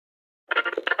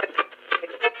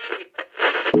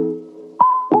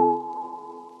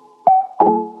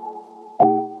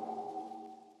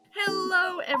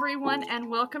everyone, and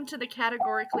welcome to the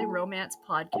Categorically Romance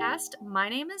podcast. My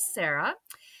name is Sarah,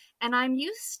 and I'm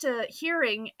used to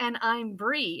hearing, and I'm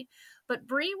Bree, but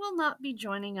Bree will not be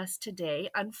joining us today.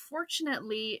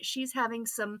 Unfortunately, she's having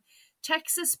some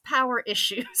Texas power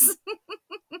issues.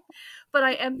 But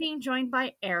I am being joined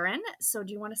by Aaron. So,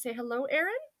 do you want to say hello,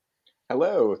 Aaron?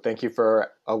 Hello. Thank you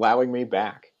for allowing me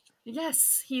back.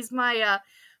 Yes, he's my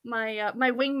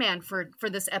wingman for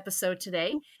this episode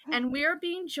today, and we are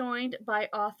being joined by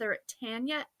author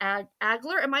Tanya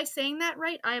Agler. Am I saying that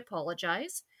right? I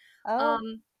apologize. Oh,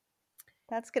 Um,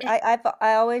 that's good. and-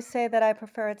 I always say that I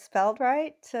prefer it spelled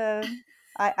right.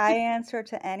 I answer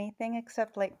to anything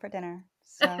except late for dinner.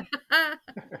 So,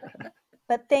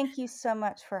 but thank you so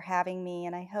much for having me,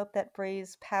 and I hope that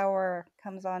Bree's power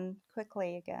comes on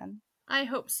quickly again. I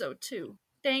hope so too.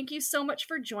 Thank you so much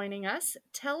for joining us.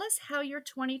 Tell us how your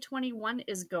 2021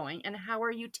 is going, and how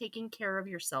are you taking care of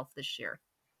yourself this year?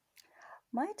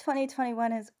 My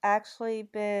 2021 has actually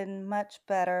been much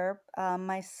better.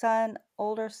 My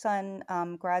older son,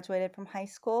 graduated from high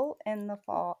school in the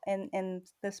fall, in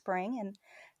the spring, and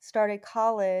started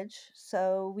college.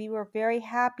 So we were very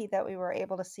happy that we were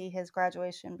able to see his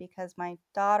graduation because my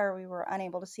daughter, we were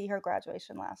unable to see her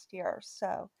graduation last year.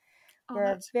 So Oh, we're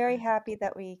that's very good. happy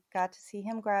that we got to see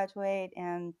him graduate.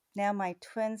 And now my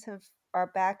twins are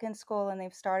back in school and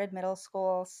they've started middle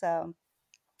school. So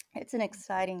it's an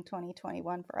exciting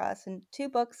 2021 for us, and two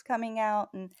books coming out,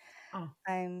 and Oh,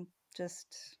 I'm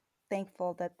just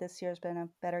thankful that this year's been a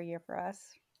better year for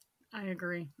us. I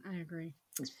agree. I agree.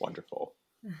 It's wonderful.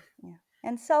 Yeah.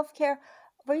 And self-care.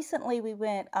 Recently, we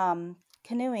went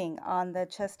canoeing on the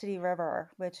Chastity River,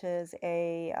 which is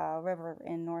a river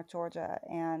in North Georgia,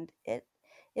 and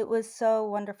it was so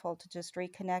wonderful to just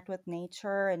reconnect with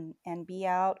nature and be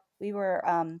out.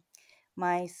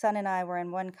 My son and I were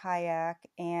in one kayak,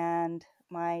 and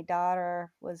my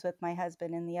daughter was with my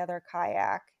husband in the other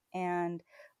kayak. And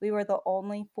we were the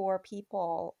only four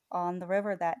people on the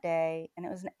river that day, and it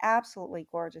was an absolutely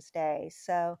gorgeous day.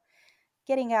 So,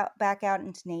 getting back out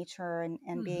into nature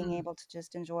and being Hmm. able to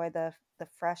just enjoy the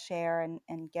fresh air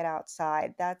and get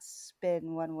outside, that's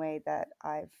been one way that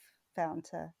I've found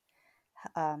to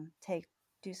take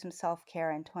do some self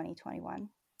care in 2021.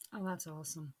 Oh, that's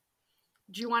awesome.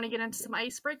 Do you want to get into some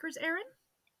icebreakers, Aaron?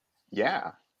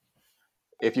 Yeah.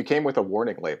 If you came with a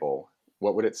warning label,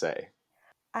 what would it say?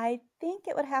 I think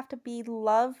it would have to be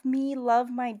love me, love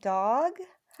my dog.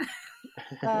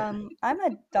 I'm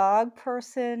a dog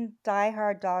person,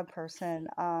 diehard dog person.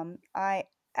 I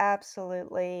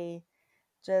absolutely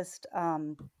just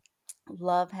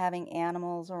love having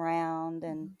animals around,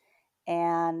 Mhm.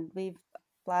 and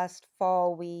last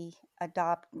fall we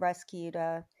rescued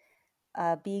a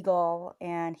beagle,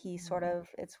 and he sort Mhm. of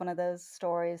it's one of those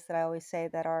stories that I always say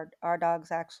that our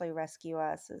dogs actually rescue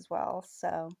us as well.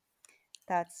 So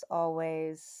that's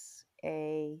always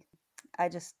a I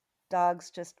just dogs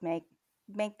just make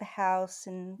the house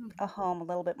and a Mhm. home a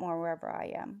little bit more wherever I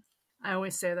am. I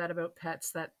always say that about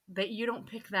pets, that you don't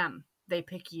pick them, they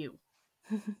pick you.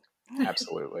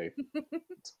 Absolutely.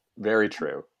 Very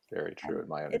true. Very true And in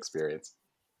my own it's experience.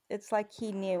 it's like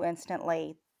he knew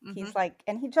instantly. Hmm. He's like,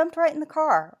 and he jumped right in the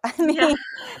car. I Yeah. mean,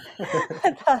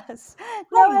 with us,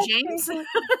 no Home, James. hesitation.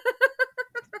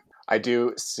 I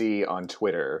do see on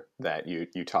Twitter that you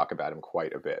talk about him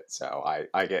quite a bit, so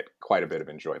I get quite a bit of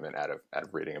enjoyment out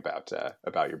of reading about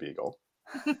your beagle.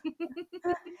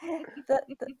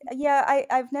 Yeah,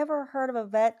 I've never heard of a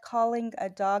vet calling a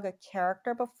dog a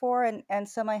character before, and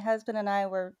so my husband and I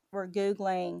were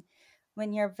Googling,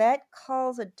 when your vet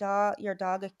calls your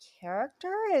dog a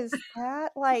character, is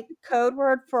that like code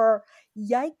word for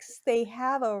yikes, they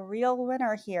have a real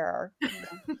winner here?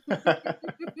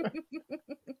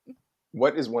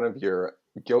 What is one of your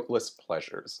guiltless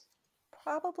pleasures?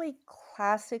 Probably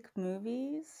classic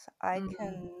movies.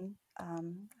 Mm. I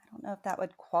don't know if that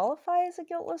would qualify as a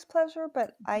guiltless pleasure,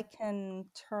 but I can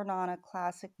turn on a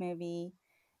classic movie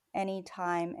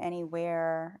anytime,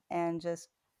 anywhere, and just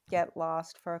get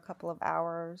lost for a couple of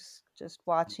hours just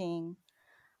watching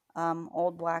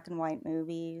old black and white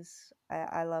movies.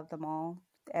 I love them all.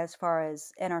 As far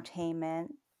as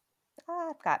entertainment,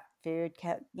 I've got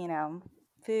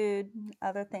food,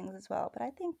 other things as well. But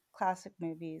I think classic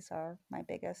movies are my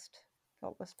biggest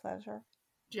guiltless pleasure.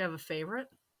 Do you have a favorite,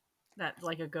 that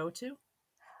like a go-to?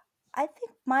 I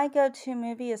think my go-to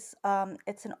movie is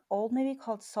it's an old movie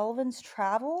called Sullivan's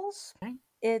Travels. Okay.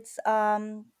 It's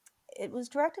it was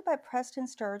directed by Preston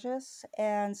Sturges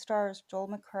and stars Joel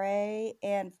McCrea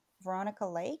and Veronica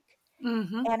Lake,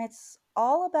 Mm-hmm. and it's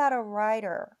all about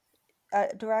a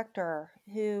director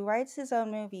who writes his own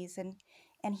movies,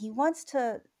 and he wants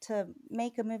to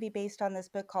make a movie based on this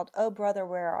book called Oh Brother,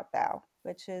 Where Art Thou,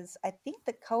 which is, I think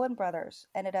the Coen brothers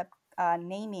ended up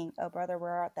naming Oh Brother,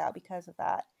 Where Art Thou because of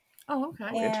that. Oh, okay.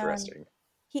 Oh, And interesting.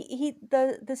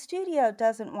 the studio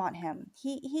doesn't want him.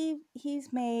 He's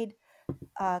made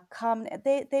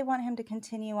they want him to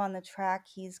continue on the track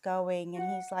he's going,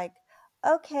 and he's like,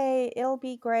 okay, it'll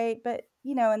be great, but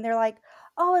and they're like,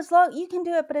 oh, as long you can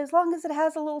do it, but as long as it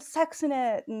has a little sex in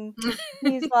it. And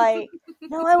he's like,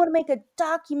 no, I want to make a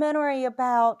documentary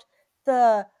about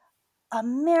the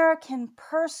American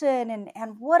person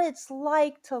and what it's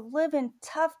like to live in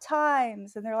tough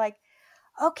times. And they're like,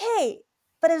 okay,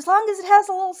 but as long as it has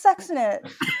a little sex in it.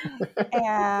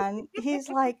 And he's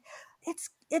like,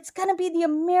 it's gonna be the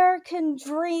American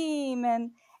dream,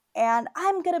 and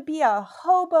I'm gonna be a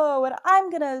hobo, and I'm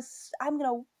gonna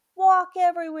walk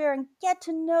everywhere and get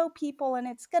to know people, and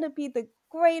it's gonna be the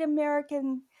great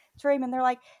American dream. And they're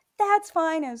like, that's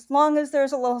fine as long as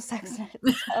there's a little sex in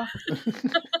it.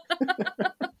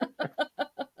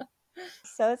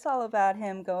 So it's all about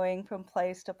him going from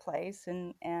place to place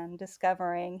and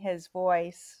discovering his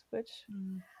voice, which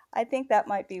I think that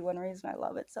might be one reason I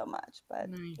love it so much. But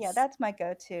yeah, Nice. that's my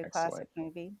go-to Excellent. classic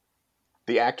movie.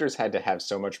 The actors had to have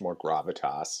so much more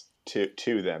gravitas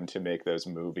to them to make those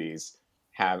movies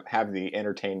have the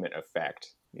entertainment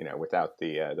effect, without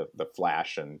the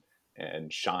flash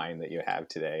and shine that you have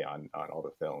today on all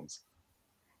the films.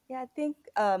 Yeah, I think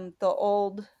the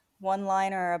old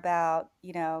one-liner about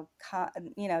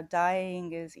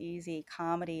dying is easy,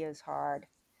 comedy is hard.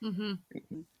 Mm-hmm.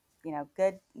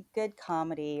 Good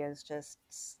comedy is just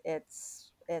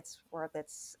it's worth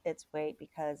its weight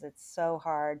because it's so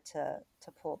hard to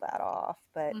pull that off.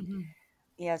 But Mm-hmm.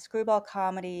 yeah, screwball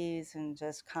comedies and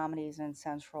just comedies in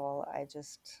central, I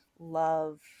just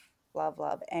love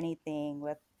anything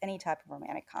with any type of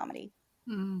romantic comedy.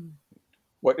 Mm.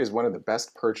 What is one of the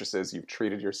best purchases you've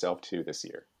treated yourself to this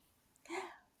year?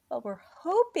 Well, we're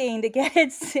hoping to get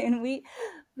it soon. We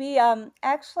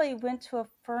actually went to a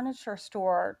furniture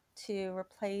store to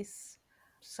replace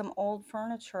some old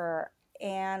furniture,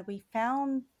 and we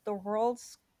found the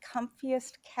world's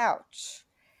comfiest couch.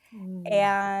 Ooh.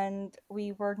 And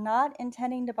we were not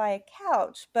intending to buy a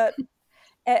couch, but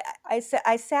I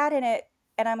sat in it,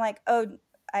 and I'm like, oh,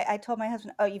 I told my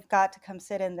husband, oh, you've got to come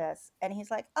sit in this. And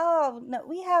he's like, oh, no,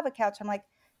 we have a couch. I'm like,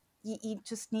 you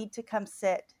just need to come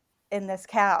sit in this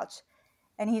couch.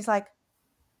 And he's like,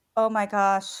 oh my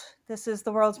gosh, this is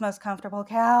the world's most comfortable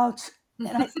couch. And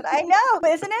I said, I know,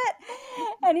 isn't it?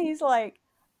 And he's like,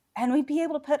 and we'd be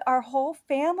able to put our whole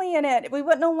family in it. We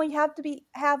wouldn't only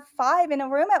have 5 in a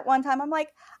room at one time. I'm like,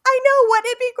 I know, wouldn't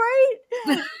it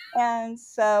be great? And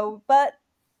so, but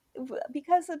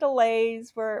because of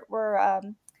delays,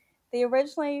 they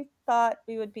originally thought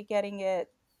we would be getting it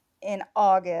in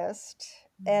August,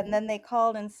 and then they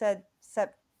called and said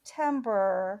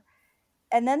September,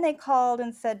 and then they called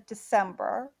and said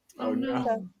December. Oh Oh no. So,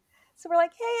 no. so we're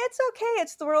like, hey, it's okay.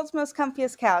 It's the world's most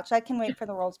comfiest couch. I can wait for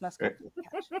the world's most comfiest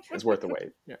couch. It's worth the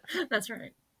wait. Yeah. That's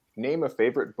right. Name a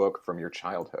favorite book from your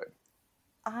childhood.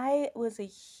 I was a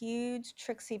huge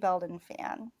Trixie Belden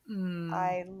fan. Mm.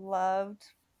 I loved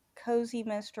cozy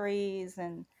mysteries,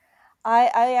 and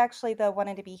I actually though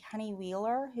wanted to be Honey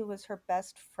Wheeler, who was her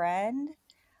best friend.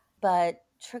 But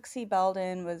Trixie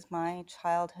Belden was my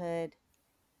childhood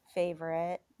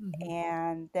favorite. Mm-hmm.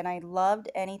 And then I loved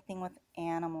anything with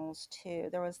animals too.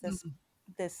 There was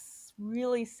this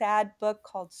really sad book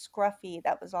called Scruffy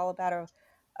that was all about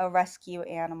a rescue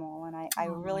animal, and I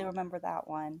really Oh. remember that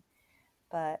one.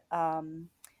 But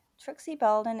Trixie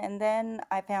Belden, and then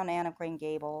I found Anne of Green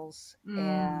Gables, Mm.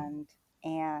 and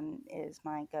Anne is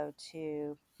my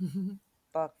go-to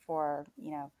book for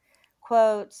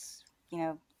quotes.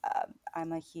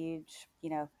 I'm a huge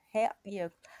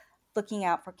looking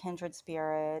out for kindred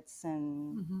spirits,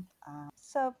 and Mm-hmm.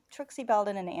 so Trixie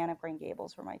Belden and Anne of Green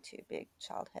Gables were my two big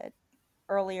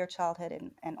earlier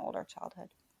childhood and older childhood.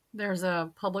 There's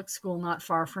a public school not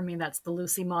far from me. That's the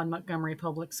Lucy Maud Montgomery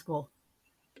Public School.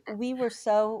 We were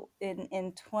so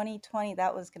in 2020,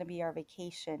 that was going to be our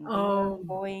vacation. We were Oh,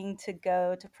 going to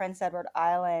go to Prince Edward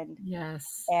Island,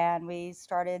 yes. and we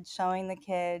started showing the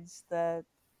kids the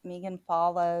Megan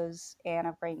Follows Anne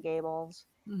of Green Gables,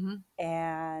 Mm-hmm.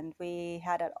 and we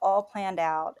had it all planned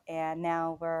out, and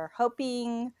now we're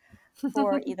hoping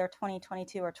for either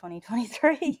 2022 or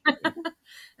 2023.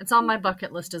 It's on my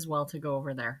bucket list as well to go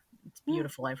over there. It's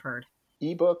beautiful, I've heard.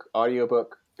 Ebook,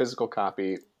 audiobook, physical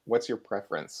copy. What's your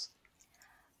preference?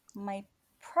 My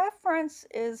preference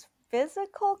is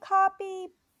physical copy,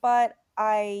 but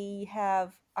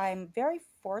I'm very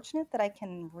fortunate that I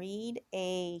can read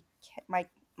my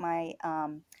my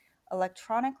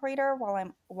electronic reader while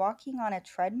I'm walking on a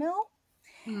treadmill.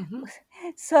 Mm-hmm.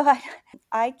 So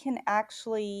I can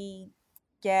actually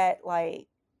get like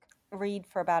read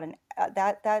for about an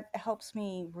that helps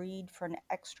me read for an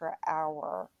extra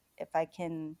hour if I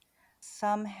can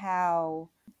somehow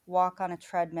walk on a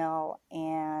treadmill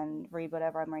and read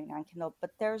whatever I'm reading on Kindle.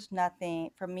 But there's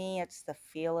nothing for me. It's the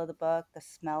feel of the book, the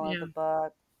smell of the Yeah.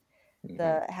 book, Hmm.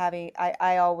 the having.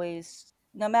 I always,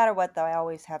 no matter what though, I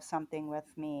always have something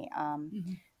with me.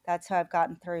 Mm-hmm. That's how I've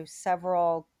gotten through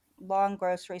several long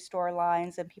grocery store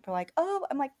lines, and people are like, "Oh,"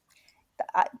 I'm like,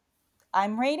 I,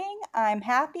 "I'm reading. I'm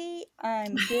happy.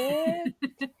 I'm good.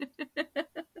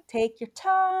 Take your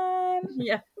time.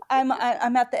 Yeah. I'm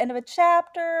at the end of a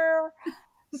chapter."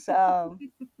 So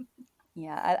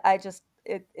yeah, I just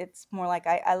it's more like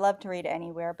I love to read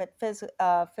anywhere, but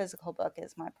physical book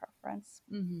is my preference.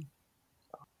 Mm-hmm.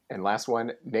 And last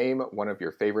one, name one of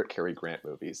your favorite Cary Grant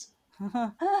movies.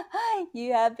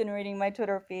 You have been reading my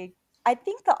Twitter feed. I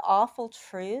think The Awful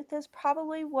Truth is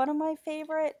probably one of my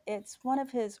favorite. It's one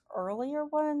of his earlier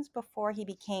ones before he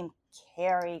became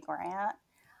Cary Grant.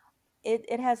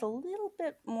 It has a little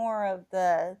bit more of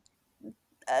the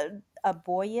a, a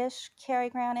boyish Cary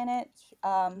Grant in it.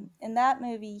 In that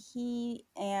movie, he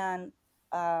and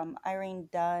Irene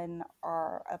Dunn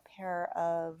are a pair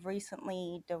of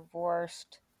recently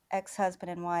divorced ex-husband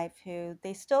and wife who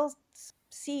they still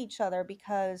see each other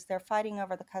because they're fighting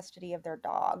over the custody of their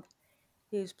dog,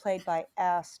 who's played by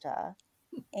Asta.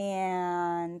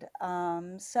 And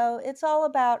so it's all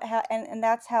about how, and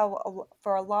that's how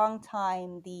for a long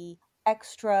time the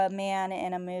extra man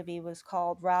in a movie was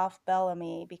called Ralph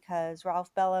Bellamy, because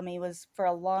Ralph Bellamy was for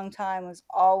a long time was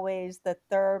always the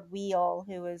third wheel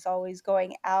who was always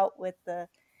going out with the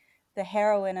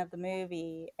heroine of the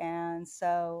movie. And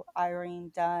so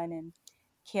Irene Dunn and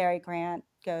Cary Grant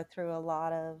go through a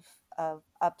lot of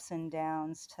ups and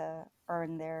downs to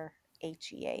earn their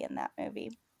HEA in that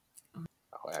movie.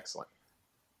 Oh, excellent.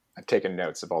 I've taken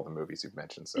notes of all the movies you've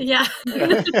mentioned so Yeah. far.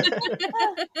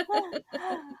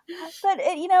 But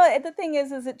the thing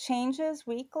is it changes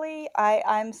weekly.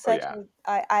 I'm Oh, such yeah.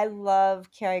 a I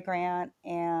love Cary Grant,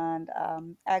 and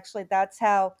actually that's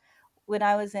how when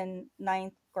I was in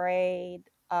ninth grade,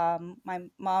 my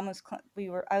mom was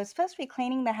I was supposed to be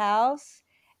cleaning the house,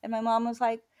 and my mom was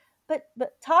like, "But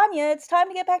Tanya, it's time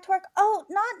to get back to work." "Oh,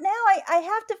 not now. I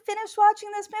have to finish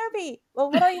watching this movie."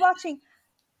 "Well, what are you watching?"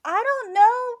 "I don't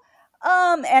know."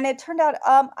 And it turned out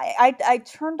I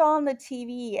turned on the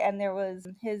TV, and there was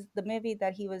the movie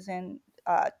that he was in.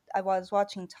 I was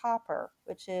watching Topper,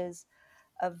 which is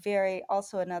a very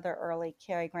also another early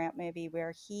Cary Grant movie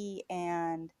where he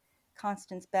and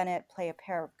Constance Bennett play a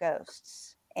pair of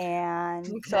ghosts.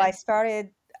 And so I Okay.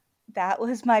 started. That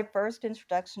was my first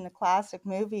introduction to classic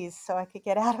movies, so I could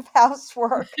get out of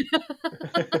housework.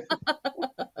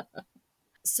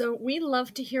 So we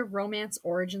love to hear romance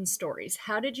origin stories.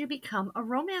 How did you become a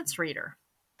romance reader?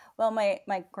 Well, I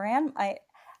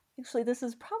actually, this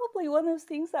is probably one of those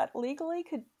things that legally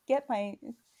could get me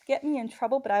in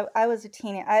trouble, but I was a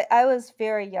teenager. I was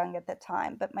very young at the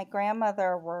time, but my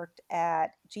grandmother worked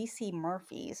at GC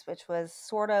Murphy's, which was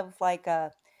sort of like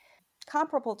a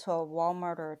comparable to a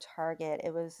Walmart or a Target.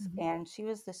 It was, Mhm. and she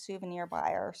was the souvenir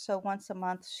buyer. So once a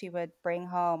month, she would bring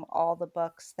home all the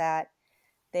books that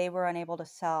they were unable to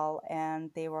sell,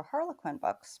 and they were Harlequin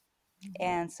books.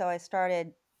 And so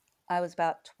I was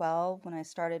about 12 when I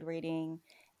started reading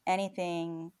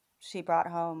anything she brought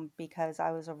home because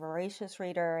I was a voracious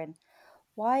reader, and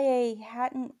YA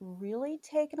hadn't really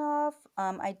taken off.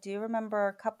 I do remember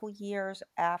a couple years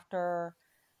after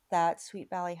that Sweet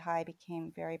Valley High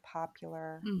became very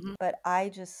popular, Mhm. but I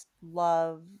just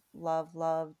love.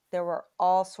 There were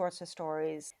all sorts of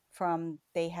stories from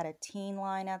they had a teen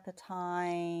line at the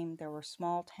time, there were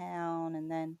small town, and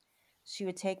then she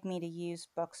would take me to used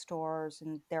bookstores,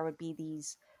 and there would be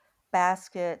these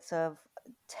baskets of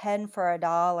 10 for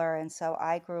 $1. And so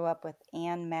I grew up with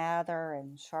Ann Mather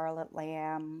and Charlotte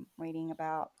Lamb reading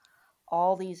about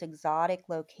all these exotic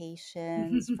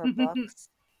locations for books.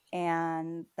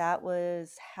 And that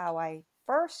was how I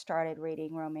first started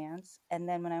reading romance. And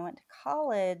then when I went to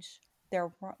college,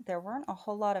 there weren't a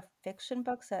whole lot of fiction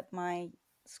books at my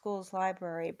school's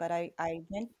library, but I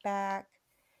went back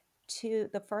to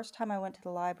the first time I went to the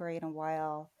library in a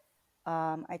while.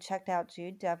 I checked out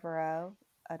Jude Devereaux,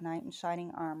 A Knight in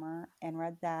Shining Armor, and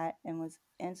read that and was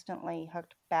instantly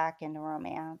hooked back into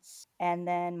romance. And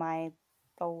then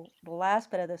the last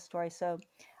bit of this story. So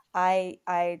I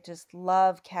just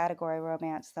love category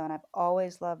romance though, and I've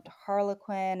always loved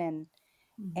Harlequin, and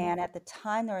And at the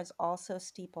time, there was also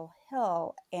Steeple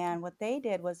Hill. And what they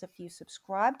did was if you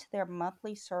subscribed to their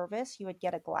monthly service, you would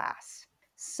get a glass.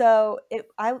 So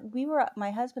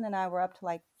my husband and I were up to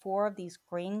like 4 of these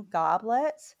green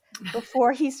goblets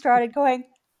before he started going,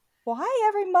 why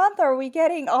every month are we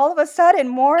getting all of a sudden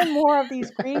more and more of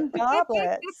these green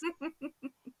goblets?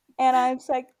 And I was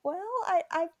like, well,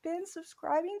 I've been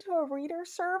subscribing to a reader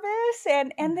service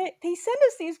and they send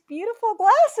us these beautiful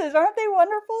glasses. Aren't they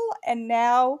wonderful? And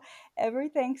now every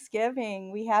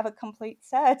Thanksgiving we have a complete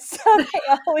set. So they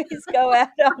always go out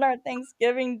on our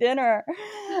Thanksgiving dinner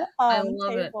I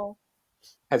love it. table.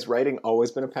 Has writing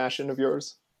always been a passion of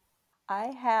yours? I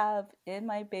have in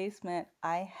my basement,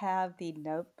 I have the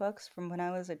notebooks from when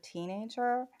I was a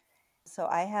teenager. So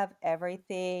I have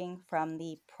everything from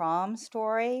the prom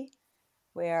story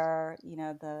where,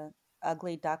 the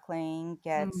ugly duckling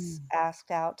gets Mm.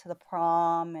 asked out to the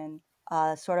prom and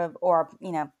sort of, or,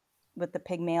 with the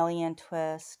Pygmalion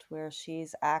twist where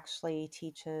she's actually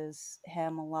teaches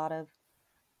him a lot of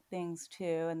things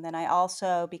too. And then I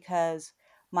also, because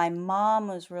my mom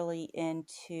was really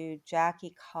into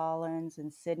Jackie Collins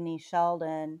and Sidney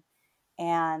Sheldon,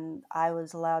 and I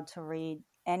was allowed to read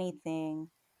anything.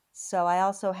 So I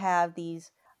also have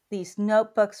these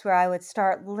notebooks where I would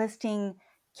start listing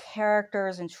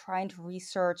characters and trying to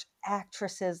research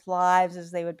actresses' lives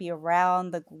as they would be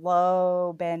around the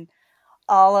globe and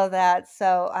all of that.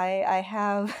 So I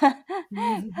have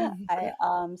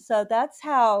so that's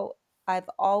how I've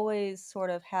always sort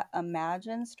of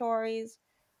imagined stories,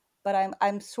 but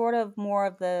I'm sort of more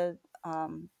of the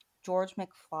George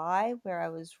McFly, where I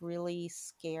was really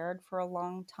scared for a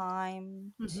long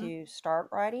time Mhm. to start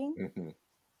writing, Hmm.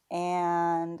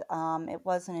 and it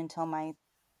wasn't until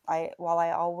while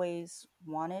I always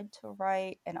wanted to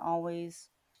write and always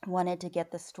wanted to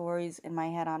get the stories in my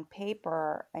head on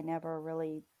paper, I never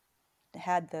really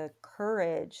had the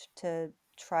courage to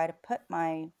try to put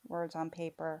my words on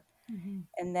paper. Mhm.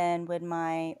 And then when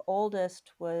my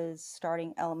oldest was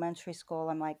starting elementary school,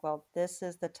 I'm like, well, this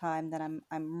is the time that I'm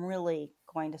really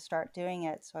going to start doing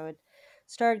it. So I would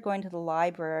start going to the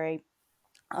library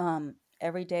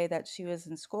every day that she was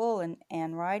in school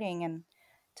and writing. And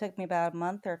it took me about a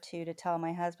month or two to tell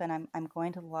my husband I'm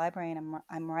going to the library and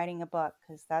I'm writing a book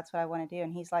because that's what I want to do.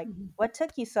 And he's like, Mhm. what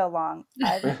took you so long?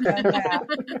 I've known that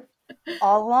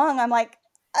all along. I'm like,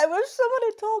 I wish someone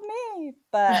had told me.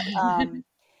 But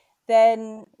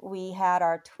then we had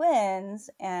our twins,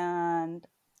 and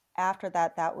after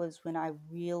that, that was when I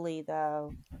really,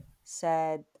 though,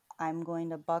 said, I'm going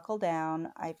to buckle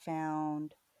down. I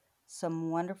found some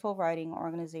wonderful writing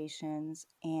organizations,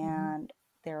 Mhm. and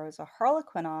there was a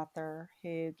Harlequin author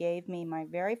who gave me my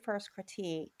very first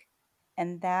critique.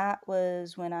 And that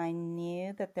was when I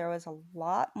knew that there was a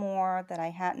lot more that I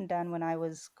hadn't done when I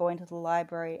was going to the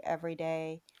library every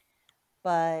day,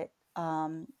 but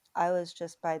I was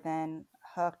just by then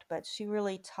hooked. But she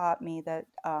really taught me that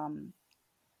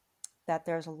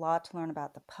there's a lot to learn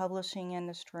about the publishing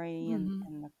industry Mhm.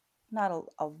 and not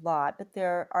a lot, but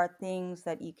there are things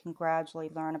that you can gradually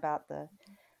learn about the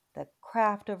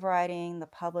craft of writing, the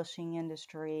publishing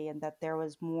industry, and that there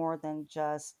was more than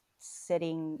just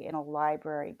sitting in a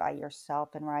library by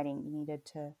yourself and writing. You needed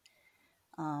to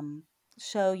um,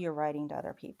 show your writing to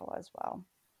other people as well.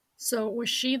 So was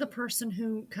she the person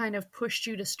who kind of pushed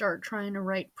you to start trying to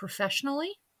write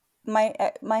professionally? My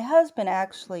husband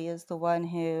actually is the one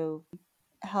who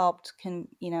helped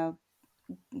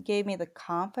gave me the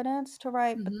confidence to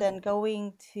write, but Mhm. then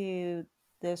going to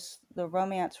the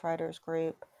romance writers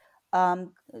group,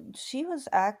 um, she was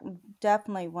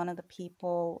definitely one of the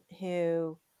people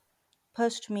who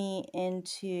pushed me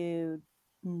into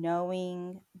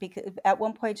knowing, because at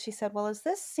one point she said, well, is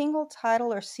this single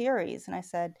title or series? And I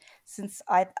said, since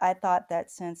I thought that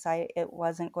since it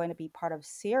wasn't going to be part of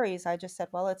series, I just said,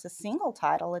 well, it's a single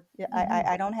title. Mhm.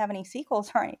 I don't have any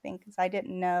sequels or anything, because I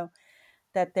didn't know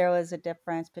that there was a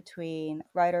difference between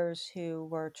writers who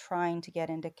were trying to get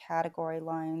into category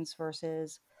lines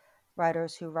versus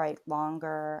writers who write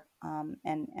longer,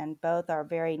 and both are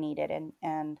very needed,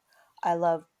 and I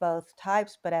love both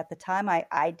types. But at the time,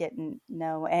 I didn't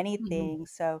know Mhm. anything,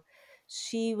 so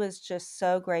she was just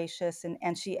so gracious, and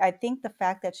I think the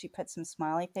fact that she put some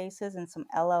smiley faces and some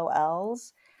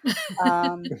LOLs,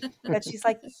 um, but she's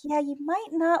like, yeah, you might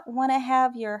not want to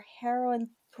have your heroine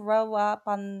throw up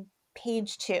on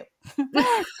page 2.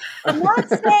 I'm not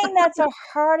saying that's a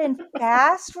hard and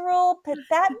fast rule, but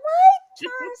that might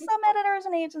turn some editors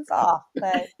and agents off.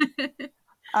 But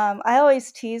I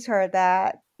always tease her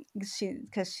that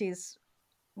because she's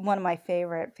one of my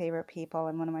favorite people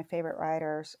and one of my favorite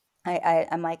writers.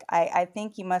 I'm like, I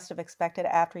think you must have expected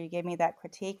after you gave me that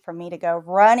critique for me to go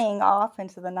running off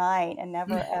into the night and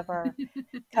never ever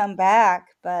come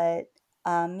back. But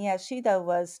yeah, she though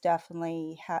was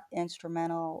definitely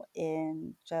instrumental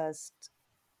in just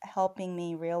helping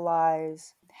me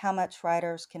realize how much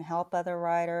writers can help other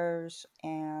writers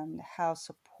and how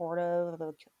supportive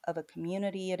of a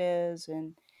community it is,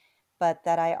 and but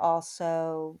that I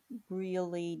also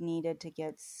really needed to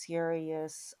get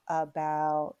serious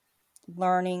about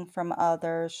learning from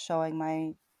others, showing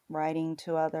my writing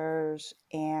to others,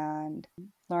 and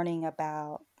learning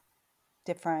about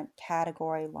different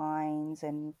category lines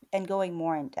and going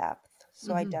more in depth.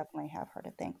 So I Mm-hmm. definitely have her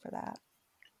to thank for that.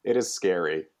 It is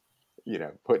scary,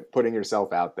 putting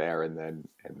yourself out there and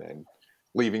then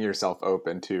leaving yourself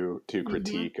open to Mm-hmm.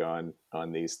 critique on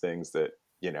these things that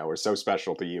are so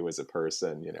special to you as a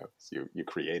person. You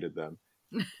created them.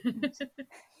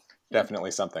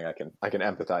 Definitely something I can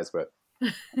empathize with.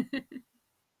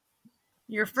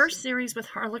 Your first series with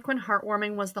Harlequin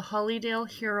Heartwarming was the Hollydale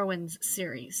Heroines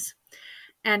series.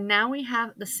 And now we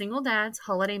have the Single Dads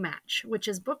Holiday Match, which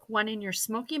is book one in your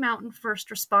Smoky Mountain First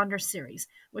Responder series,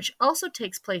 which also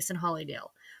takes place in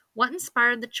Hollydale. What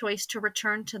inspired the choice to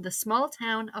return to the small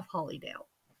town of Hollydale?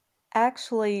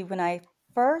 Actually, when I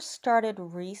first started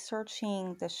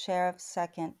researching The Sheriff's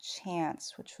Second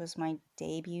Chance, which was my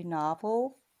debut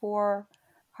novel for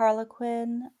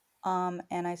Harlequin,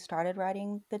 and I started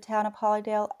writing The Town of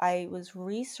Hollydale, I was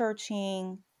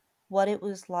researching what it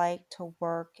was like to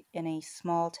work in a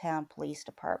small town police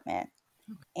department.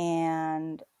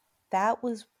 And that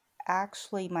was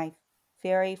actually my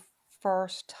very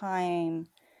first time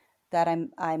that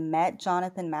I met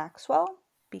Jonathan Maxwell,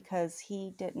 because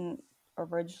he didn't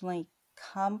originally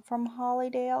come from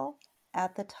Hollydale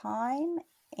at the time.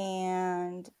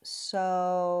 And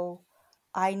so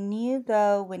I knew,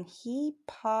 though, when he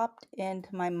popped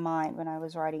into my mind when I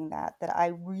was writing that I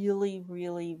really,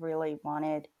 really, really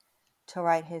wanted to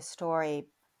write his story.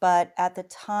 But at the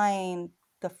time,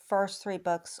 the first three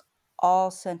books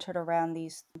all centered around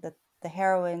the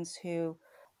heroines who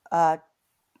uh,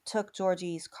 took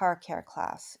Georgie's car care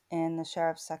class in The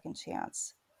Sheriff's Second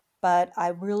Chance. But I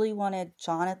really wanted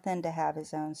Jonathan to have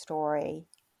his own story.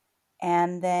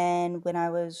 And then when I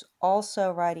was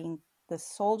also writing The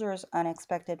Soldier's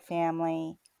Unexpected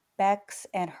Family, Bex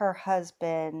and her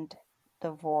husband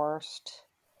divorced.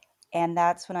 And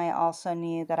that's when I also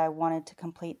knew that I wanted to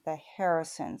complete the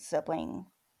Harrison siblings,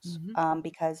 Mm-hmm.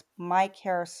 because Mike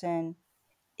Harrison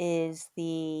is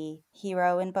the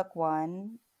hero in book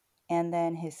one, and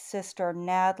then his sister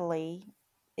Natalie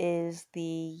is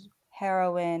the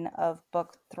heroine of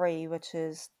book three, which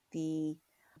is the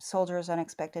Soldier's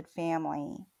Unexpected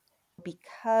Family.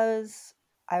 Because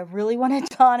I really wanted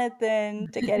Jonathan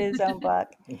to get his own book,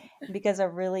 because I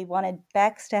really wanted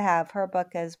Bex to have her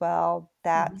book as well,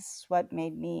 Mm-hmm. that's what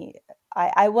made me.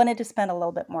 I wanted to spend a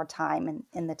little bit more time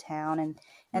in the town,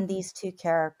 and Mm-hmm. these two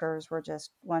characters were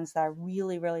just ones that I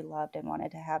really, really loved and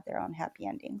wanted to have their own happy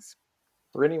endings.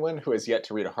 For anyone who has yet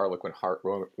to read a Harlequin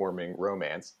heartwarming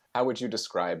romance, how would you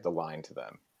describe the line to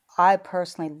them? I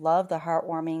personally love the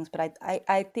heartwarmings, but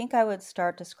I think I would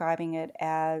start describing it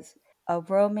as a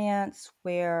romance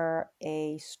where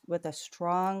with a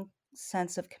strong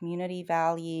sense of community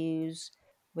values,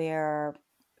 where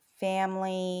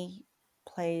family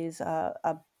plays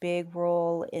a big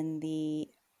role in the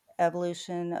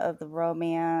evolution of the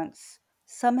romance.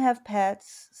 Some have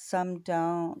pets, some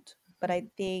don't, but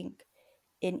I think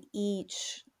in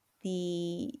each,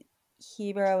 the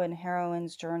hero and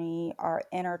heroine's journey are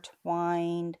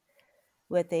intertwined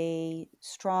with a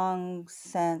strong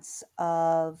sense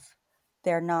of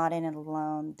they're not in it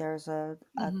alone. There's a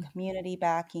Mm-hmm. community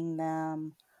backing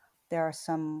them. There are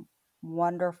some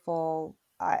wonderful,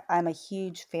 I'm a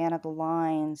huge fan of the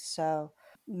lines, so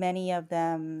many of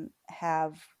them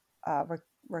have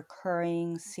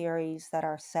recurring series that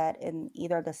are set in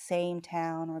either the same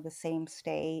town or the same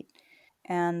state,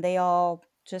 and they all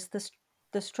just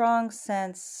the strong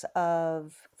sense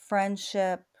of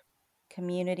friendship,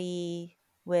 community,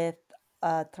 with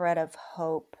a thread of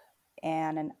hope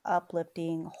and an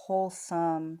uplifting,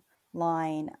 wholesome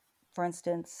line. For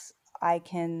instance, I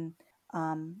can,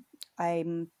 um,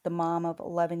 I'm the mom of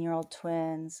 11-year-old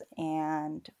twins,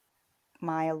 and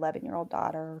my 11-year-old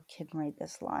daughter can read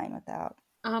this line without.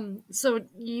 So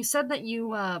you said that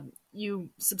you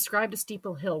subscribed to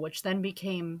Steeple Hill, which then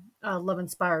became Love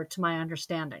Inspired, to my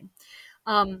understanding.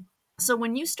 Um, so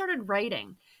when you started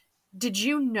writing, did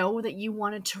you know that you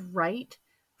wanted to write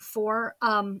for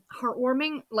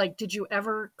heartwarming? Like, did you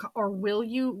ever, or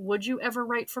would you ever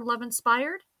write for Love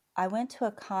Inspired? I went to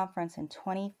a conference in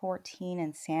 2014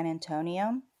 in San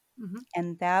Antonio, Mhm.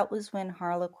 and that was when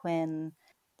Harlequin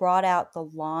brought out the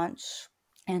launch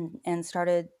and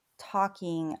started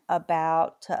talking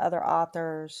about to other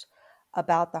authors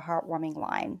about the heartwarming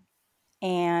line.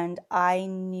 And I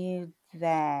knew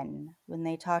then when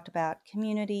they talked about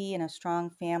community and a strong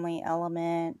family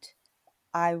element,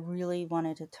 I really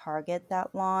wanted to target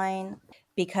that line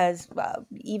because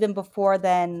even before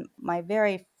then, my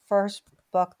very first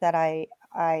book that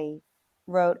I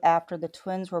wrote after the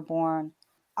twins were born,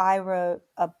 I wrote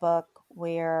a book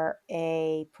where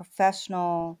a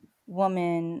professional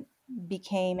woman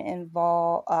became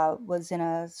involved, was in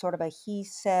a sort of a he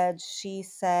said, she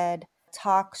said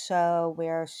talk show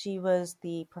where she was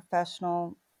the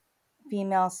professional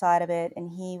female side of it, and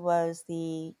he was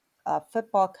the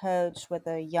football coach with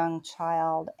a young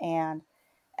child. And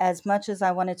as much as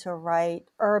I wanted to write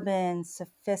urban,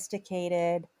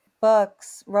 sophisticated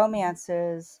books,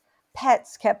 romances,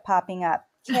 pets kept popping up,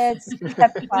 kids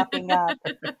kept popping up.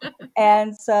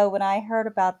 And so when I heard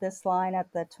about this line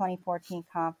at the 2014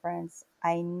 conference,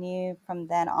 I knew from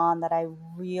then on that I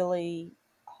really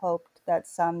hoped that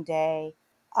someday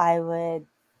I would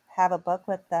have a book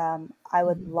with them. I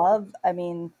would Mhm. love, I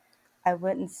mean, I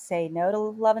wouldn't say no to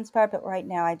Love Inspired, but right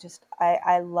now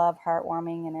I love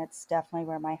Heartwarming, and it's definitely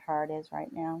where my heart is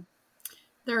right now.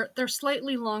 They're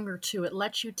slightly longer too. It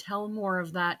lets you tell more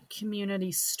of that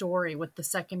community story with the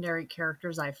secondary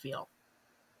characters, I feel.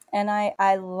 And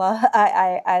I love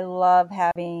I love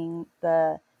having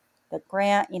the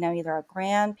grand, either a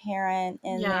grandparent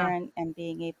in Yeah. there and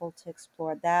being able to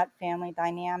explore that family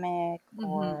dynamic, Mhm.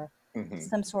 or Hmm.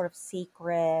 some sort of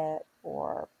secret,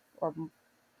 or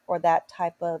or that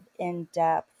type of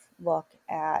in-depth look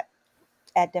at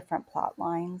different plot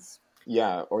lines.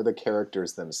 Yeah, or the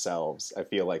characters themselves. I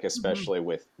feel like, Mhm. especially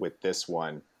with this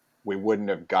one, we wouldn't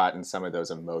have gotten some of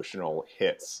those emotional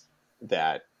hits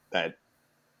that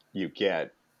you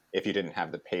get if you didn't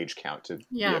have the page count to be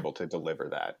Yeah. able to deliver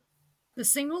that. The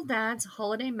Single Dad's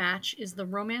Holiday Match is the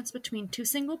romance between two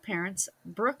single parents,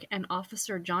 Brooke and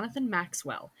Officer Jonathan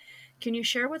Maxwell. Can you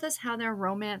share with us how their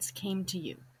romance came to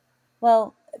you?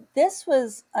 Well, this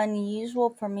was unusual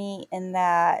for me in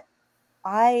that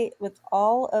with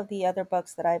all of the other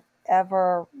books that I've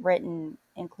ever written,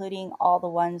 including all the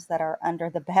ones that are under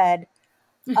the bed,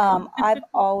 I've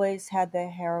always had the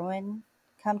heroine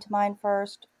come to mind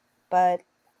first. But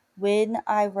when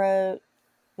I wrote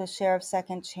The Sheriff's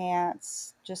Second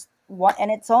Chance, just one,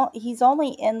 and he's only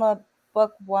in the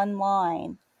book one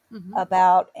line Mhm.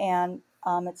 about, and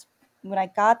it's when I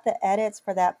got the edits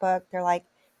for that book, they're like,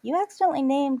 you accidentally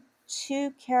named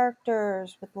two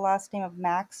characters with the last name of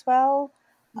Maxwell.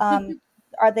 Um,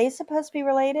 are they supposed to be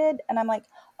related? And I'm like,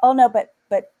 oh no, but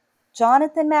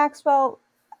Jonathan Maxwell,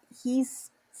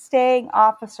 he's staying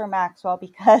Officer Maxwell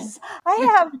because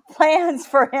I have plans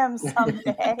for him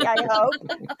someday, I hope.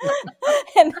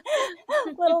 And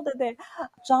little did they,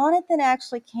 Jonathan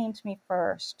actually came to me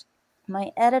first.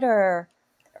 My editor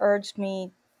urged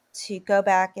me to go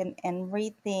back and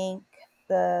rethink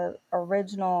the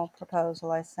original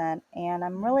proposal I sent, and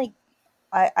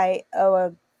I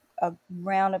owe a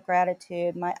round of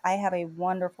gratitude. I have a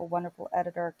wonderful, wonderful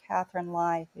editor, Catherine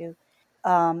Lai, who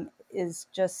is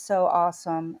just so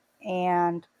awesome.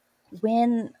 And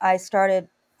when I started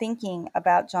thinking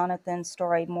about Jonathan's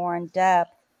story more in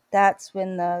depth, that's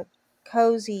when the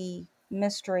cozy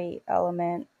mystery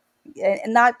element,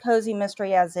 and not cozy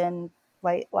mystery as in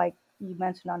like you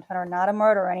mentioned on Twitter, not a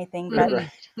murder or anything, Right, but Mhm. right.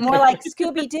 more like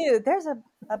Scooby Doo. There's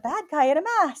a bad guy in a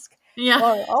mask, Yeah.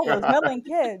 or all those meddling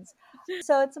kids.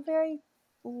 So it's a very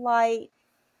light,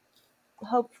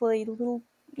 hopefully little,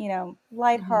 Mhm.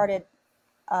 lighthearted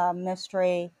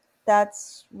mystery.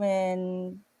 That's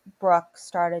when Brooke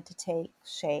started to take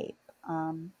shape.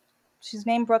 Um, she's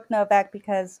named Brooke Novak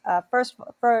because, first,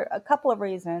 for a couple of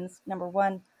reasons. Number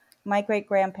one, my great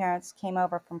grandparents came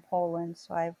over from Poland,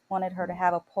 so I wanted her to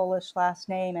have a Polish last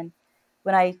name. And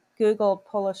when I Googled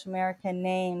Polish American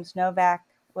names, Novak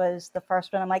was the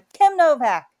first one. I'm like, Kim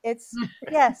Novak.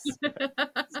 Yes.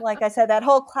 So, like I said, that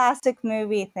whole classic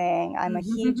movie thing, I'm a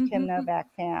huge Kim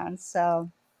Novak fan.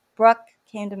 So Brooke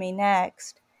came to me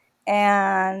next.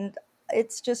 And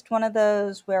it's just one of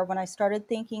those where when I started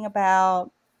thinking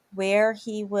about where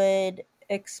he would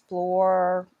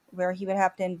explore, where he would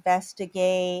have to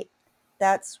investigate,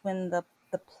 that's when the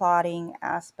plotting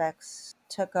aspects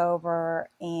took over,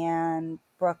 and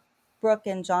Brooke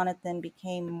and Jonathan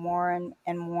became more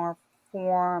and more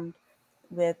formed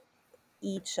with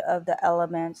each of the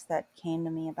elements that came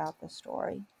to me about the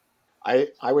story.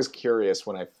 I was curious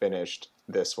when I finished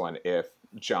this one if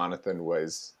Jonathan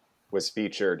was was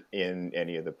featured in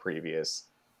any of the previous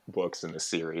books in the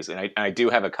series. And I do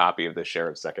have a copy of the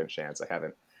Sheriff's Second Chance. I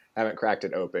haven't cracked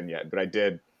it open yet, but I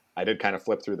did kind of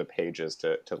flip through the pages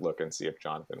to look and see if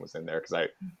Jonathan was in there, because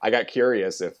I got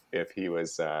curious if he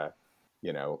was a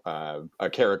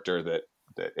character that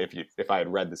if I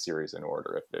had read the series in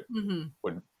order, if it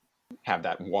would have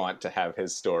that want to have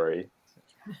his story.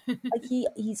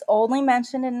 He's only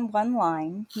mentioned in one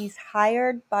line. He's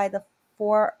hired by the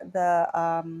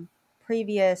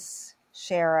previous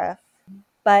sheriff,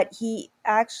 but he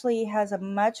actually has a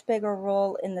much bigger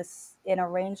role in A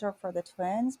Ranger for the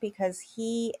Twins, because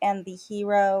he and the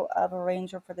hero of A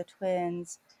Ranger for the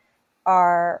Twins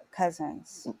are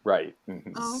cousins. Right.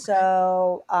 Mm-hmm. Oh, okay.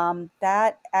 So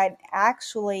that and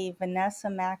actually Vanessa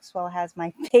Maxwell has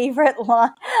my favorite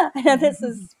line. I know this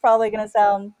is probably going to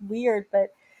sound weird, but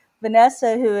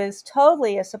Vanessa, who is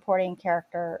totally a supporting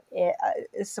character,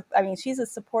 I mean, she's a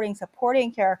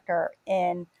supporting character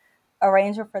in A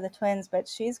Ranger for the Twins, but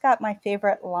she's got my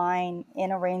favorite line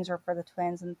in A Ranger for the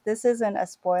Twins, and this isn't a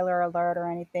spoiler alert or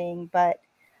anything, but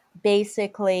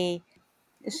basically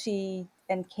she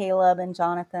and Caleb and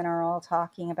Jonathan are all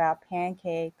talking about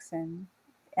pancakes, and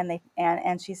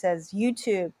she says,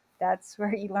 YouTube, that's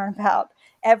where you learn about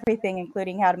everything,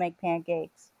 including how to make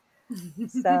pancakes.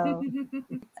 So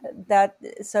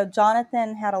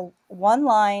Jonathan had a one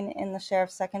line in the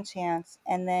Sheriff's Second Chance,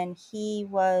 and then he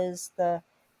and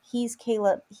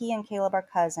Caleb are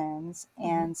cousins,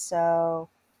 and so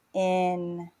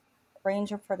in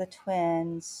Ranger for the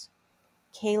Twins,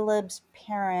 Caleb's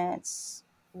parents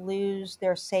lose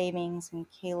their savings, and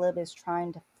Caleb is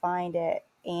trying to find it.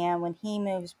 And when he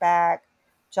moves back,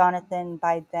 Jonathan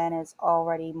by then is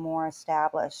already more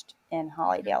established in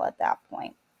Hollydale at that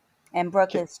point. And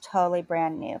Brooke is totally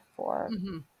brand new for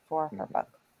her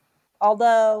book.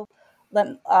 Although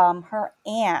her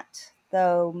aunt,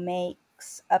 though,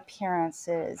 makes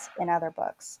appearances in other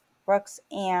books. Brooke's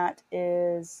aunt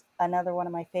is another one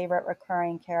of my favorite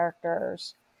recurring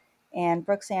characters, and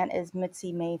Brooke's aunt is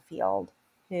Mitzi Mayfield,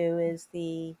 who is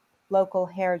the local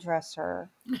hairdresser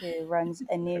who runs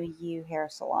a New You hair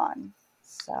salon.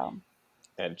 So,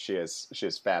 and she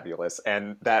is fabulous,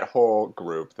 and that whole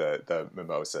group, the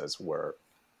Mimosas, were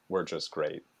just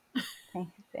great.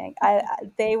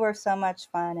 they were so much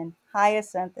fun, and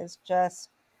Hyacinth is just,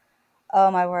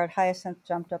 oh my word, Hyacinth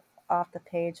jumped up off the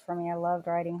page for me. I loved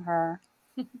writing her.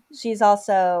 She's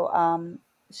also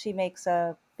she makes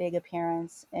a big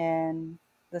appearance in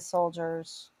The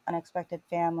Soldier's Unexpected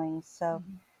Family. So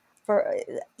for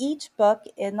each book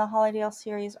in the Hollydale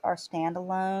series are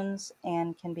standalones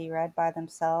and can be read by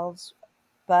themselves,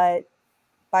 but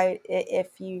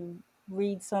if you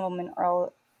read some of them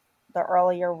the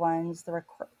earlier ones, the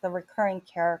recurring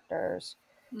characters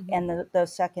and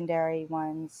those secondary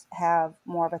ones have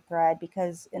more of a thread,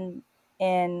 because in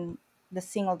the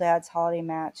Single Dad's Holiday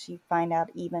Match, you find out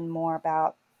even more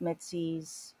about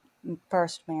Mitzi's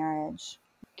first marriage.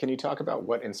 Can you talk about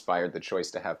what inspired the choice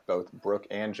to have both Brooke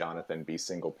and Jonathan be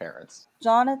single parents?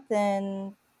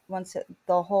 Jonathan, once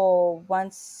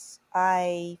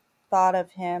I thought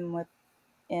of him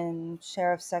in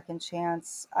Sheriff's Second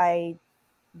Chance, I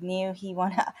knew he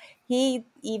wanted. He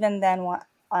even then want.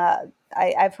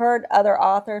 I've heard other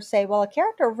authors say, "Well, a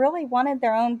character really wanted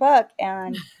their own book,"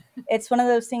 and it's one of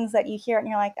those things that you hear it and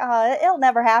you're like, "Oh, it'll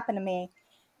never happen to me."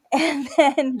 And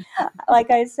then,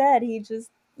 like I said, he just,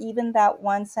 even that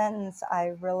one sentence,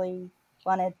 I really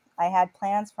wanted. I had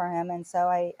plans for him, and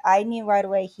so I knew right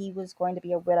away he was going to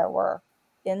be a widower.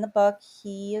 In the book,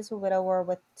 he is a widower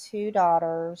with two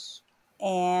daughters,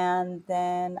 and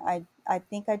then I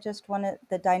think I just wanted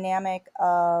the dynamic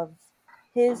of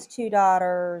his two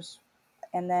daughters,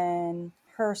 and then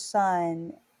her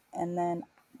son, and then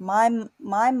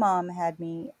my mom had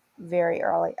me very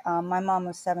early. My mom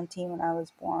was 17 when I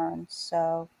was born,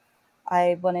 so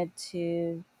I wanted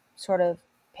to sort of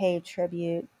pay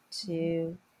tribute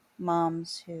to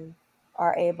moms who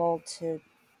are able to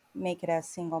make it as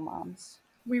single moms.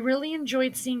 We really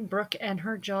enjoyed seeing Brooke and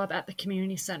her job at the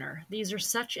community center. These are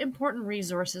such important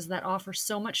resources that offer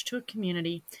so much to a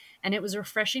community, and it was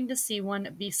refreshing to see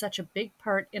one be such a big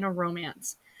part in a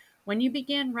romance. When you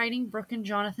began writing Brooke and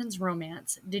Jonathan's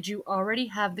romance, did you already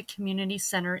have the community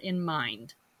center in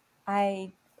mind?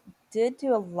 I did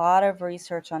do a lot of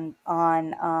research on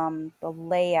the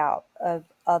layout of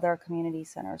other community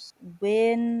centers.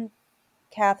 When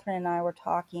Catherine and I were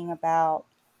talking about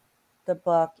the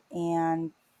book,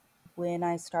 and when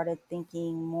I started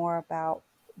thinking more about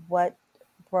what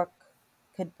Brooke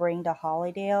could bring to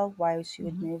Hollydale, why she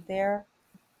would move there,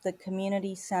 the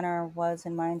community center was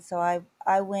in mind. So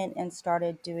I went and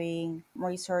started doing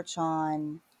research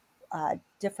on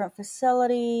different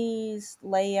facilities,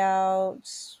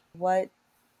 layouts, what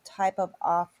type of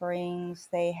offerings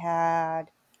they had,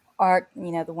 art,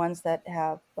 the ones that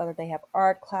have, whether they have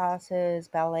art classes,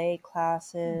 ballet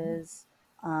Mm-hmm. classes.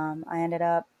 I ended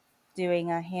up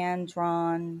doing a hand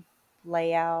drawn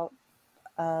layout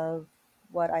of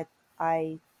what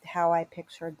I how I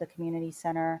pictured the community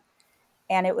center.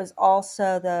 And it was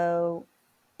also, though,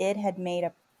 it had made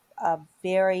a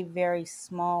very, very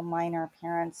small minor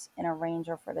appearance in a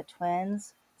Ranger for the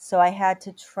Twins. So I had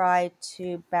to try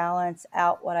to balance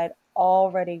out what I'd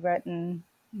already written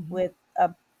Mm-hmm. with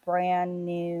a brand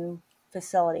new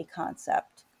facility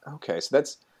concept. Okay,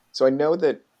 so I know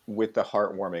that with the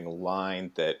heartwarming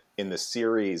line that in the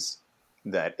series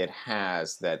that it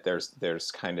has that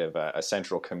there's kind of a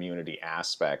central community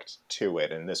aspect to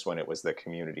it, and this one it was the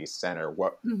community center.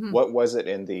 Mm-hmm. What was it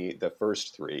in the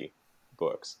first three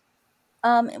books?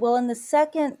 Well, in the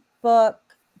second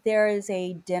book, there is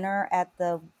a dinner at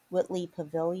the Whitley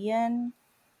Pavilion.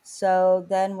 So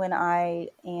then, when I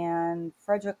and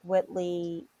Frederick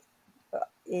Whitley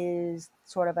is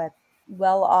sort of a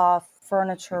well-off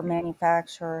furniture Hmm.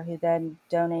 manufacturer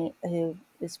who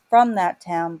is from that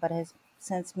town but has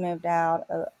since moved out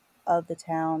of the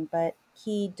town, but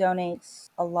he donates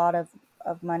a lot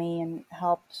of money and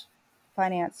helped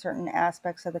finance certain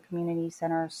aspects of the community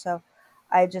center. So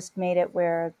I just made it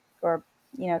where, or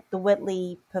the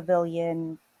Whitley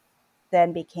Pavilion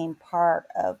then became part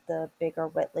of the bigger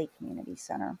Whitley Community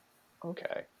Center.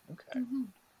 Okay, okay. Mm-hmm.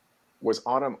 Was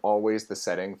autumn always the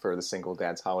setting for the single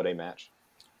dad's holiday match?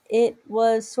 It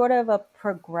was sort of a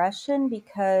progression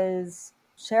because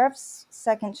Sheriff's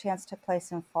Second Chance took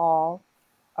place in fall.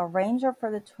 A Ranger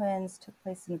for the Twins took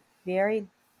place in very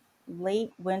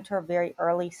late winter, very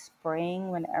early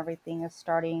spring when everything is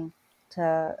starting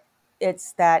to.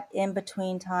 It's that in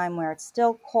between time where it's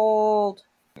still cold,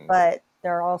 but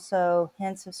there are also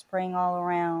hints of spring all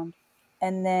around.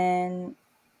 And then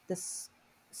this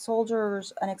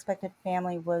Soldier's Unexpected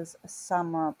Family was a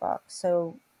summer book.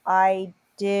 So I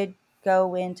did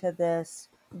go into this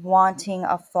wanting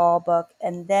a fall book.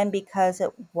 And then because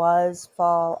it was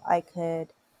fall, I could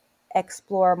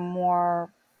explore more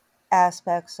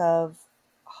aspects of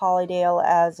Hollydale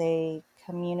as a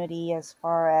community as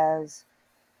far as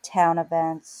town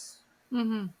events.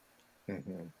 Mm-hmm.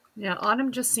 Hmm. Yeah,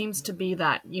 autumn just seems to be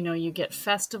that, you get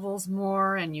festivals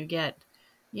more and you get,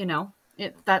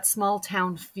 that small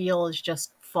town feel is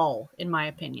just fall, in my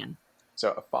opinion.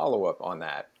 So a follow up on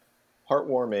that.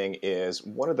 Heartwarming is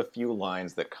one of the few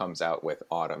lines that comes out with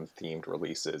autumn themed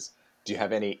releases. Do you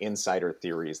have any insider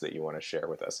theories that you want to share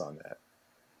with us on that?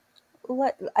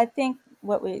 I think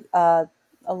what we a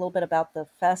little bit about the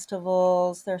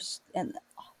festivals. There's and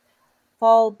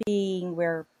fall being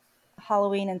where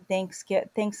Halloween and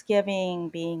Thanksgiving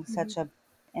being Mm-hmm. such a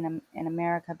in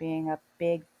America being a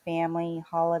big family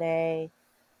holiday,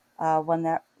 one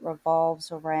that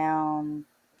revolves around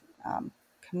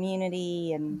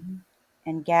community Mm-hmm.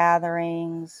 and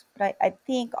gatherings. But I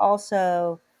think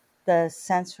also the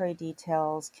sensory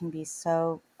details can be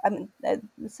so. I mean,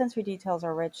 the sensory details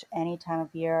are rich any time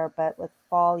of year, but with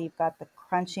fall, you've got the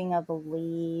crunching of the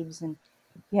leaves, and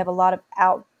you have a lot of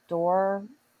outdoor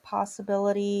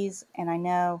possibilities. And I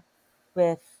know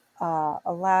with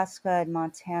Alaska and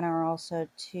Montana are also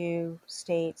two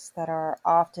states that are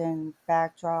often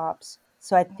backdrops.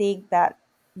 So I think that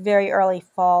very early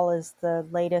fall is the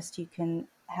latest you can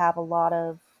have a lot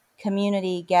of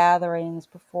community gatherings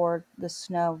before the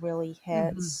snow really Mm-hmm.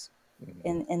 hits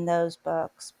Hmm. in those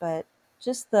books. But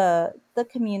just the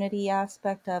community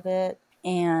aspect of it,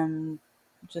 and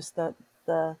just the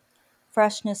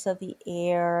freshness of the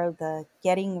air, the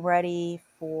getting ready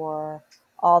for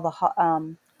all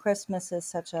the Christmas is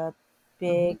such a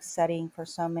Mm-hmm. big setting for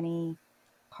so many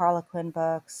Harlequin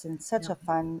books, and such Yeah. a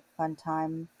fun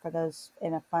time for those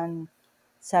in a fun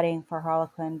setting for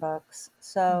Harlequin books.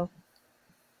 So Mm-hmm.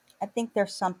 I think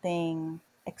there's something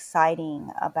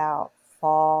exciting about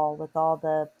fall with all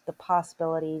the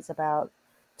possibilities about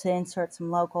to insert some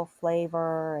local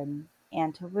flavor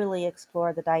and to really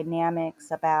explore the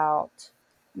dynamics about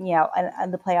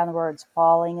and the play on the words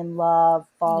falling in love,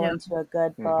 fall Yeah. into a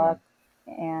good Hmm. book,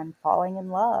 and falling in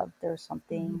love. There's Mm-hmm.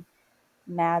 something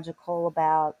magical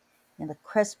about the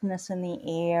crispness in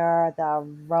the air, the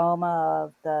aroma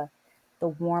of the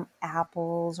warm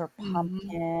apples or Mm-hmm.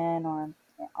 pumpkin, or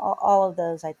all of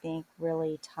those I think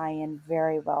really tie in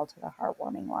very well to the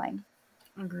heartwarming line.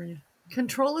 Agreed.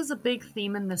 Control is a big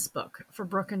theme in this book for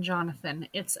Brooke and Jonathan.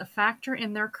 It's a factor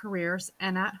in their careers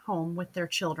and at home with their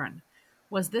children.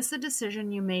 Was this a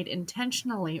decision you made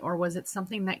intentionally, or was it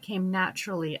something that came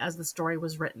naturally as the story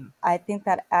was written? I think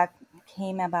that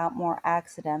came about more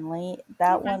accidentally.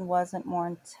 That Okay. one wasn't more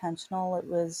intentional. It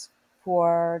was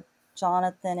for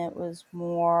Jonathan, it was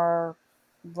more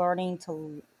learning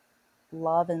to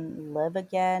love and live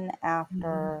again Mm-hmm.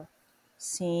 after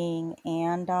seeing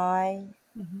Anne die.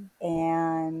 Mm-hmm.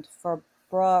 And for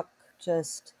Brooke,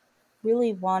 just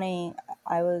really wanting,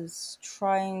 I was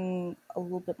trying a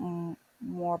little bit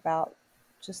more about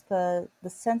just the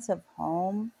sense of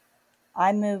home.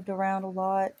 I moved around a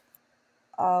lot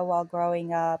while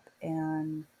growing up,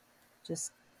 and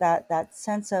just that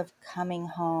sense of coming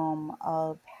home,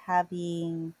 of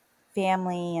having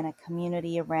family and a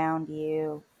community around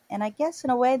you. And I guess in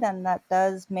a way then that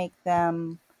does make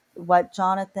them what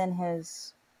Jonathan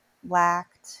has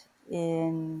lacked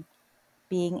in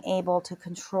being able to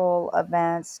control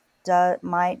events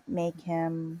might make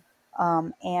him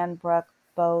and Brooke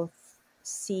both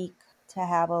seek to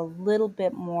have a little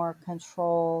bit more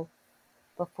control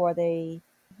before they,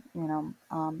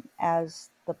 as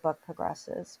the book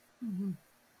progresses. Mm-hmm.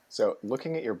 So,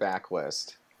 looking at your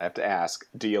backlist, I have to ask,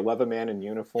 do you love a man in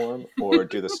uniform, or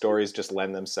do the stories just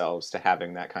lend themselves to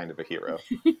having that kind of a hero?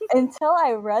 Until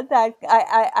I read that,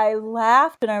 I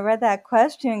laughed when I read that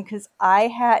question because I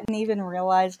hadn't even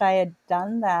realized I had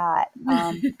done that.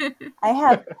 I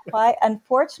have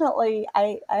unfortunately,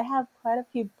 I have quite a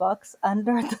few books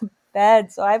under the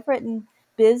bed. So I've written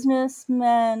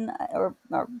businessmen or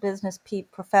business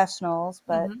professionals,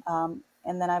 but, Mm-hmm.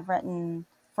 and then I've written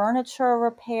furniture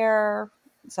repair,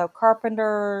 so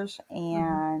carpenters Mm-hmm.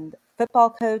 and football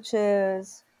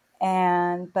coaches.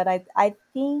 But I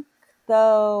think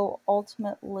though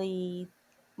ultimately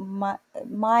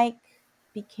Mike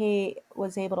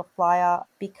was able to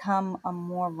become a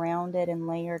more rounded and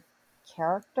layered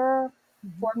character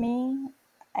Mm-hmm. for me,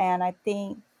 and I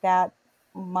think that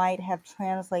might have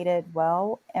translated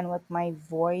well and with my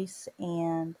voice.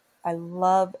 And I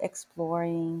love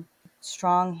exploring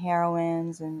strong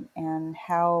heroines and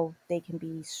how they can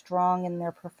be strong in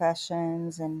their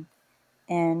professions and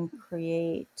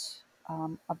create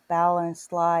a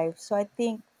balanced life. So I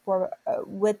think for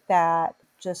with that,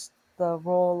 just the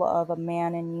role of a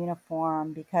man in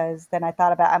uniform, because then I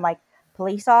thought about, I'm like,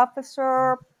 police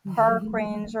officer, park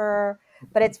ranger.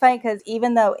 But it's funny because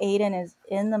even though Aiden is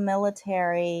in the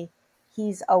military,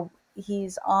 he's a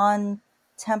he's on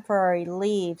temporary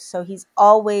leave, so he's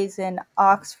always in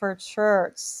Oxford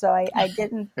shirts. So I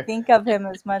didn't think of him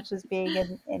as much as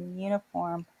being in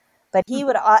uniform, but he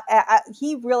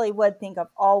really would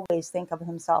always think of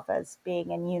himself as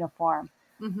being in uniform.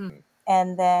 Mm-hmm.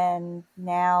 And then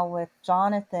now with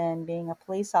Jonathan being a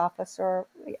police officer,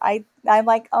 I'm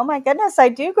like, oh my goodness, I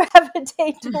do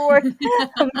gravitate toward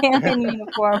a man in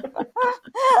uniform.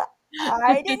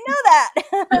 I didn't know that.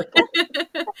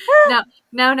 now,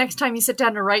 now, next time you sit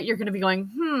down to write, you're going to be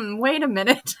going, wait a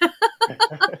minute.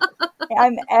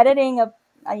 I'm editing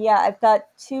yeah, I've got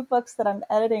 2 books that I'm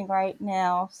editing right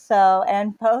now. So,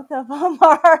 and both of them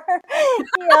are,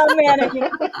 man in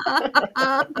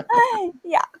uniform.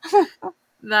 Yeah.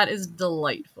 That is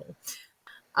delightful.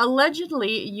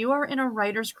 Allegedly, you are in a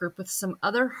writer's group with some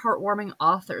other heartwarming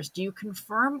authors. Do you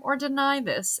confirm or deny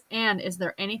this? And is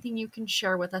there anything you can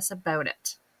share with us about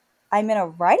it? I'm in a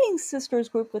writing sisters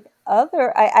group with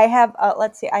I have,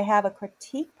 let's see, I have a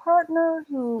critique partner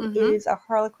who Mm-hmm. is a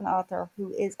Harlequin author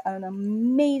who is an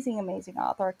amazing, amazing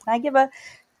author. Can I give a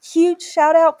huge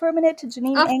shout out for a minute to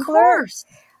Janine Of Agler? course.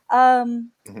 Mhm.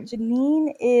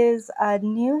 Janine is a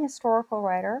new historical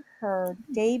writer. Her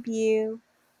debut,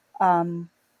 um,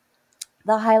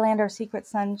 The Highlander Secret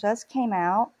Son, just came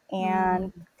out,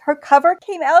 and Mm. her cover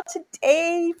came out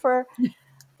today for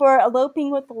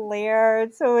Eloping with the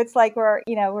Laird. So it's like we're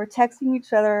texting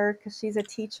each other because she's a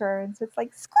teacher, and so it's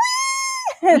like squeak.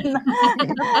 And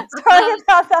sorry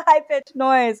about the high pitched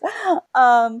noise.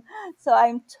 So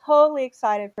I'm totally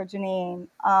excited for Janine.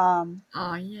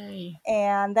 Oh, yay.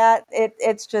 And that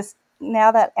it's just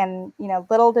now that, and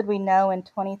little did we know in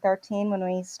 2013 when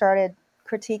we started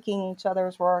critiquing each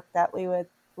other's work that we would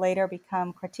later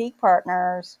become critique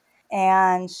partners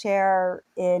and share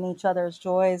in each other's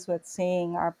joys with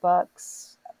seeing our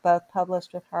books both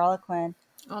published with Harlequin.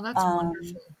 Oh, that's Um,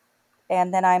 wonderful.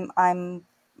 and then I'm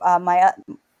my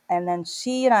and then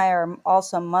she and I are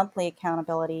also monthly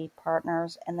accountability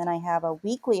partners. And then I have a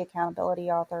weekly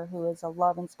accountability author who is a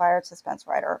love inspired suspense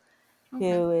writer Okay.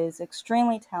 who is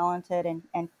extremely talented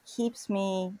and keeps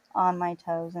me on my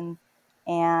toes.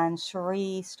 And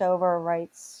Cherie Stover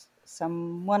writes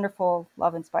some wonderful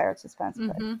love inspired suspense.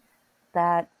 But Mm-hmm.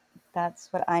 that that's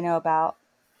what I know about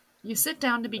You sit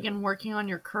down to begin working on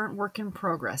your current work in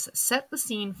progress. Set the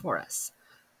scene for us.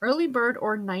 Early bird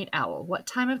or night owl, what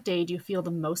time of day do you feel the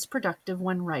most productive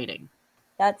when writing?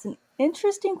 That's an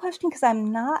interesting question because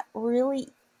I'm not really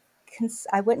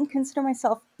I wouldn't consider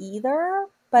myself either,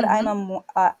 but Mm-hmm.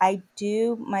 I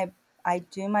do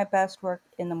my best work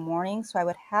in the morning, so I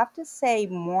would have to say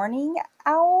morning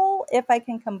owl if I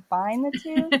can combine the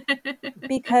two,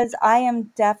 because I am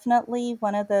definitely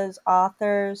one of those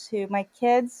authors who my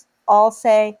kids all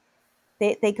say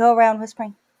they go around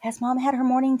whispering, "Has mom had her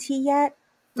morning tea yet?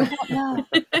 We don't know.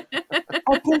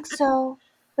 I think so.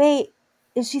 Wait,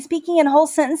 is she speaking in whole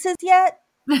sentences yet?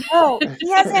 No, she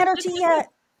hasn't had her tea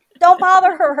yet. Don't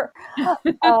bother her."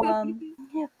 Um,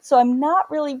 so I'm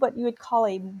not really what you would call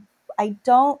I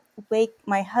don't wake,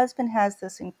 my husband has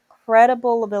this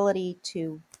incredible ability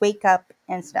to wake up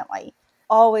instantly.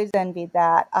 Always envied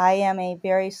that. I am a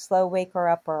very slow waker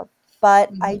upper,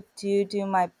 but Mm-hmm. I do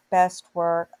my best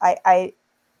work. I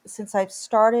since I've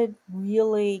started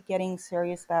really getting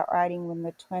serious about writing when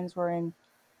the twins were in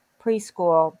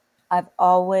preschool, I've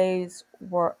always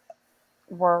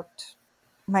worked.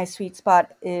 My sweet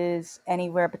spot is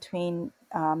anywhere between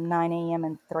 9 a.m.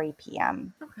 and 3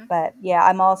 p.m. Okay. But yeah,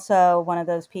 I'm also one of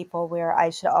those people where I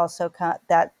should also cut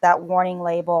that warning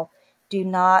label: do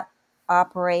not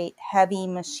operate heavy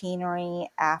machinery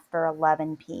after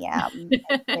 11 p.m.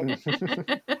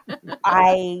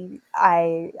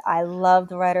 I love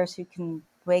the writers who can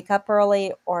wake up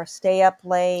early or stay up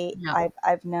late. Yeah.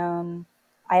 I've known,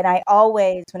 and I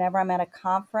always, whenever I'm at a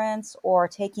conference or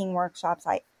taking workshops,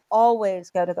 I always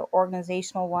go to the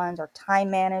organizational ones or time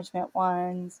management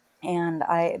ones.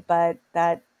 But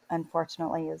that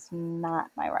unfortunately is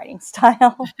not my writing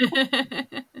style.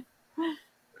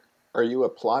 Are you a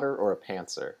plotter or a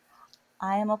pantser?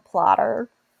 I am a plotter.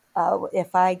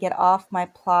 If I get off my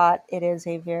plot, it is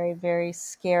a very, very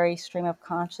scary stream of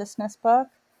consciousness book.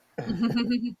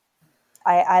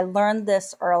 I learned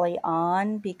this early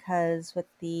on because with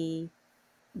the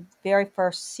very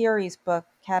first series book,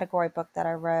 category book that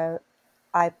I wrote,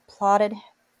 I plotted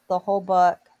the whole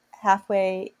book.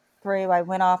 Halfway through, I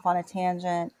went off on a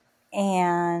tangent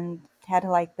and had to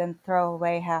like then throw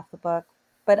away half the book.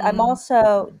 But I'm Mm-hmm.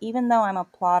 also, even though I'm a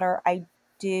plotter, I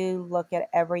do look at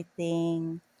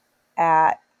everything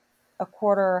at a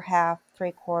quarter, half,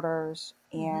 three quarters,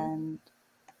 Mm-hmm. and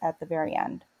at the very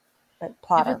end. But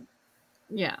If it, plotter.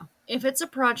 yeah. If it's a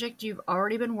project you've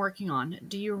already been working on,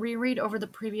 do you reread over the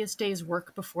previous day's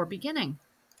work before beginning?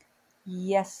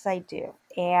 Yes, I do.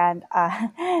 And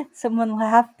someone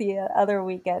laughed the other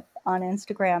week on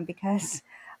Instagram because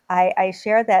I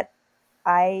shared that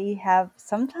I have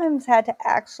sometimes had to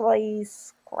actually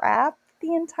scrap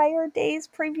the entire day's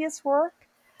previous work.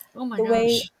 Oh my The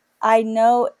way gosh. I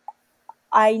know,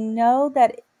 I know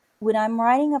that when I'm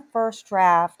writing a first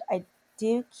draft, I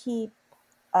do keep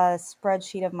a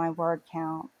spreadsheet of my word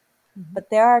count. Mm-hmm. But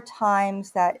there are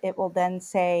times that it will then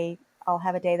say, I'll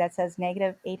have a day that says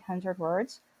negative 800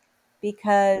 words,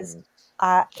 because Mm.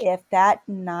 if that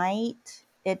night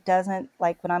it doesn't,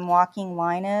 like when I'm walking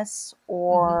Linus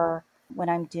Mm-hmm. or when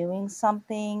I'm doing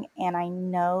something and I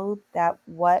know that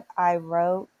what I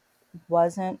wrote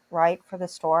wasn't right for the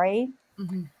story,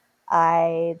 Mm-hmm.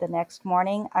 the next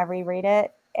morning I reread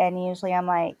it, and usually I'm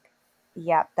like,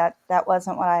 yeah, that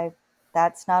wasn't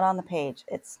that's not on the page.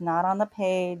 It's not on the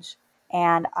page,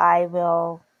 and I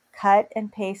will cut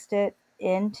and paste it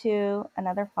into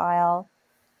another file.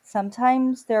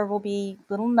 Sometimes there will be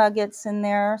little nuggets in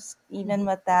there, even Mm-hmm.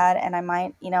 with that, and I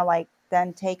might, like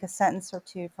then take a sentence or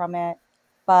two from it.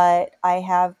 But I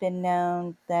have been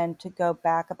known then to go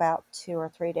back about 2 or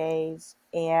 3 days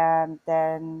and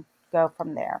then go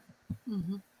from there.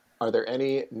 Mm-hmm. Are there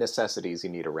any necessities you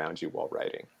need around you while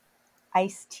writing?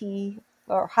 Iced tea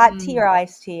or hot tea Mm. or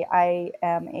iced tea.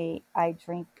 I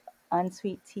drink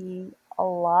unsweet tea a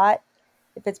lot.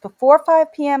 If it's before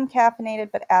 5 p.m.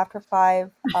 caffeinated, but after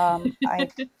 5, I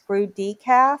brew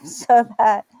decaf so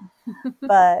that,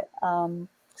 but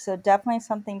so definitely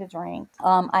something to drink.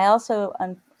 I also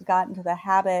got into the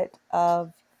habit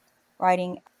of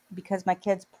writing because my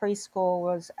kids' preschool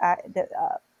was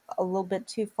a little bit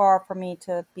too far for me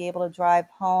to be able to drive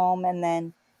home and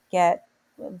then get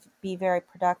be very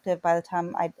productive by the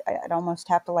time I'd almost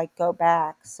have to like go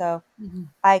back. So Mm-hmm.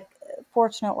 I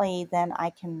fortunately then I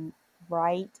can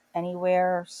write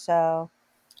anywhere. So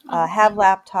Oh, have okay.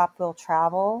 laptop will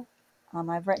travel.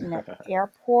 I've written at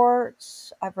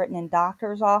airports. I've written in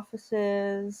doctors'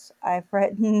 offices. I've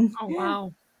written Oh,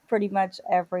 wow. pretty much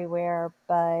everywhere.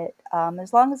 But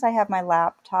as long as I have my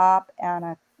laptop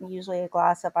and usually a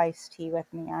glass of iced tea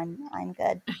with me, I'm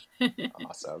good.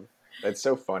 Awesome. That's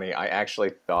so funny. I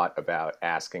actually thought about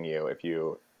asking you if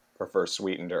you prefer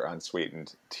sweetened or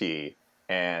unsweetened tea,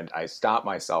 and I stopped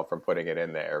myself from putting it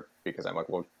in there because I'm like,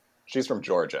 well, she's from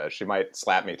Georgia. She might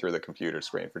slap me through the computer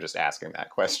screen for just asking that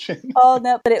question. Oh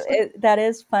no, but that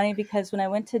is funny because when I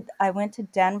went to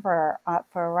Denver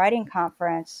for a writing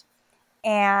conference,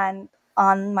 and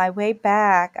on my way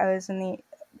back, I was in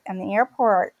the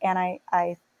airport, and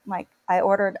I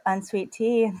ordered unsweet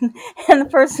tea, and the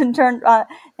person turned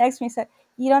next to me and said,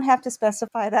 "You don't have to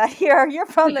specify that here. You're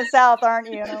from the South,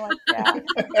 aren't you?" And I'm like, "Yeah."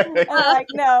 And they're like,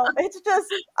 "No, it's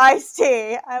just iced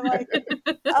tea." I'm like,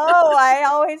 "Oh, I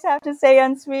always have to say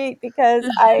unsweet because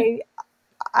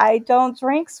I don't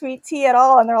drink sweet tea at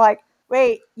all." And they're like,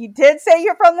 "Wait, you did say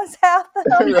you're from the South,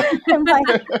 though?" I'm like,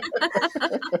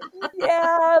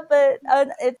 "Yeah, but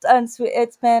it's unsweet.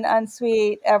 It's been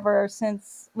unsweet ever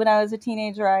since when I was a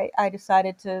teenager. I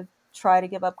decided to try to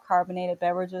give up carbonated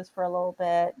beverages for a little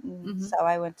bit, and so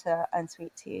I went to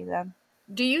unsweet tea then."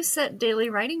 Do you set daily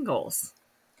writing goals?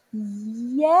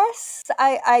 Yes,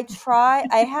 I try.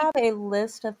 I have a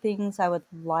list of things I would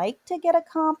like to get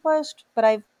accomplished, but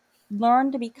I've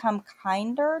learned to become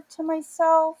kinder to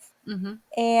myself Mm-hmm.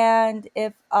 and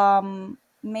if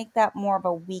make that more of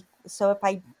a week. So if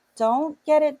I don't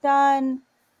get it done,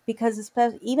 because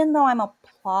especially even though I'm a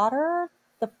plotter,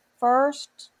 the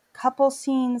first couple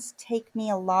scenes take me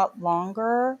a lot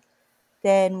longer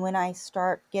than when I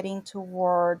start getting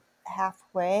toward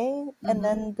halfway, and Mm-hmm.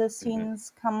 then the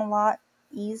scenes come a lot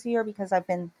easier because I've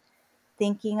been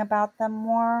thinking about them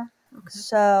more. Okay.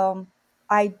 So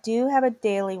I do have a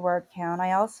daily word count.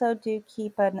 I also do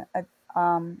keep a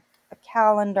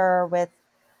calendar with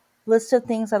list of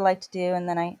things I'd like to do, and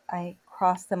then I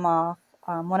cross them off.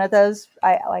 One of those,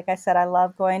 like I said, I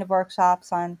love going to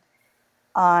workshops on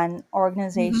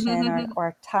organization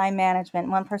or time management.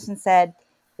 One person said,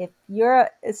 if you're,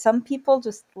 some people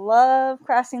just love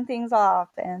crossing things off,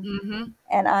 Mm-hmm.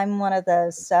 and I'm one of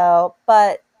those. So,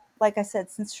 but like I said,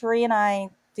 since Sheree and I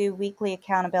do weekly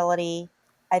accountability,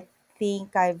 I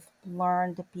think I've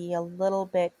learned to be a little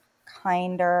bit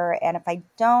kinder. And if I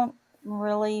don't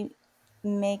really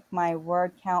make my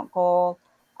word count goal,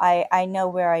 I know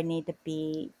where I need to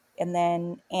be.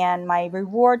 And my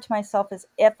reward to myself is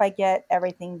if I get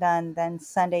everything done, then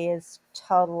Sunday is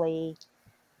totally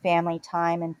family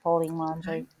time and folding Okay.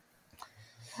 laundry.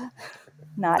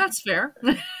 Not, That's fair.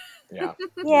 Yeah,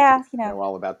 yeah, know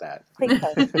all about that. think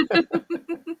so.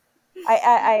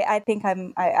 I think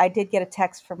I did get a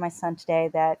text from my son today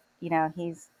that,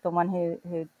 he's the one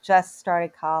who just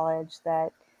started college,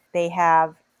 that they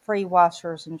have free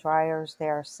washers and dryers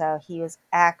there. So he was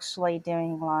actually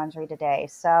doing laundry today.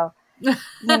 So,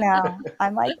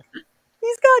 I'm like,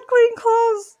 he's got clean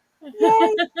clothes.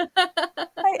 Yay.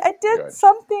 I did Good.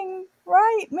 something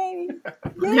right, maybe.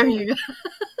 There Yay. you go.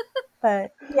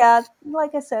 But yeah,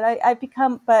 like I said,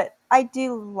 but I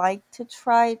do like to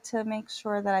try to make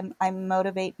sure that I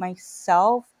motivate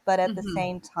myself, but at the Mm-hmm.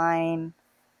 same time,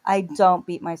 I don't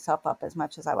beat myself up as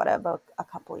much as I would have a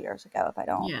couple years ago if I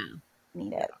don't Yeah.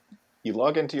 need Yeah. it. You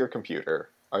log into your computer.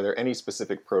 Are there any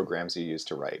specific programs you use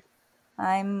to write?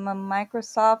 I'm a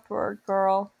Microsoft Word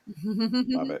girl.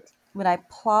 Love it. When I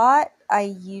plot,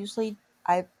 I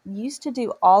used to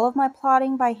do all of my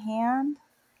plotting by hand.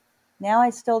 Now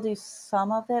I still do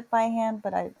some of it by hand,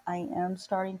 but I am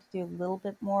starting to do a little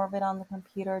bit more of it on the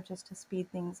computer just to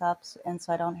speed things up, and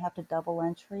so I don't have to double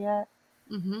entry it.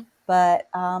 Mm-hmm. But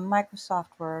Microsoft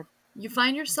Word. You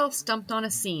find yourself stumped on a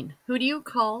scene. Who do you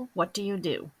call? What do you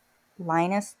do?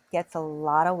 Linus gets a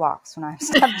lot of walks when I'm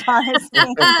stumped on a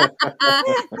scene. I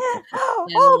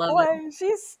Oh love it. boy,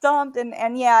 she's stumped,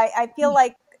 and yeah, I feel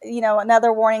like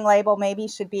another warning label maybe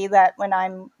should be that when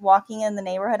I'm walking in the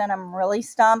neighborhood and I'm really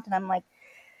stumped, and I'm like,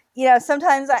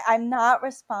 sometimes I'm not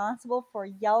responsible for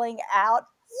yelling out,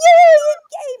 "Yay, it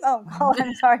came!" Oh, God,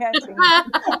 I'm sorry, I'm singing.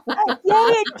 "Yay,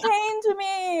 it came to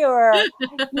me!" Or,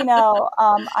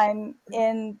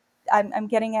 I'm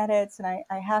getting edits, and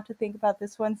I have to think about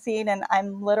this one scene, and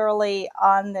I'm literally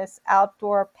on this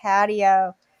outdoor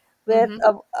patio with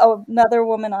Mm-hmm. another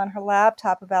woman on her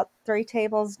laptop about 3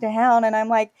 tables down, and I'm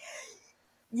like,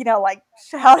 like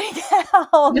shouting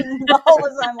out, and all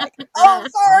of a sudden I'm like, "Oh,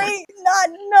 sorry, not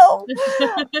no."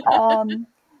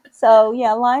 So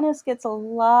yeah, Linus gets a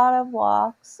lot of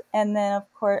walks, and then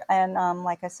of course, and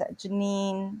like I said,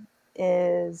 Janine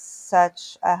is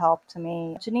such a help to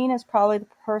me. Janine is probably the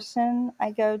person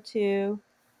I go to,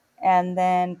 and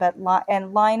then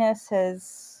and Linus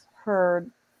has heard.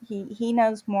 He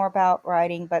knows more about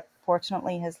writing, but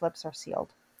fortunately his lips are sealed.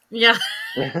 Yeah.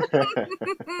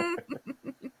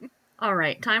 All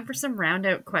right, time for some round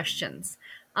out questions.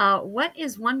 What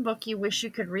is one book you wish you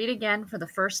could read again for the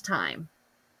first time?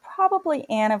 Probably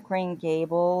Anne of Green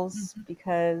Gables, Mhm.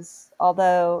 because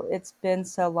although it's been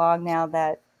so long now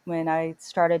that when I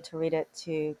started to read it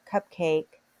to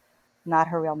Cupcake, not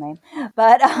her real name,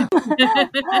 but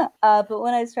but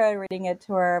when I started reading it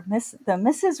to her, the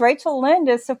Mrs. Rachel Lynde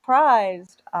is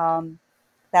surprised.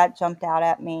 That jumped out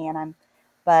at me,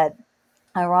 but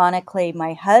ironically,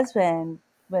 my husband,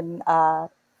 when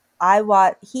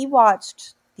he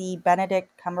watched the Benedict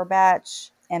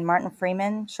Cumberbatch and Martin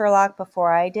Freeman Sherlock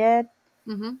before I did,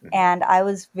 Mhm. Mhm. and I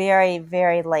was very,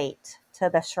 very late to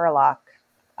the Sherlock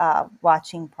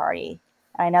watching party.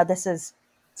 I know this is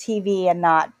TV and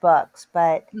not books,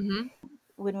 but Mhm.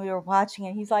 when we were watching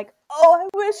it, he's like, "Oh, I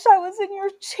wish I was in your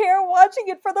chair watching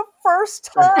it for the first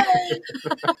time."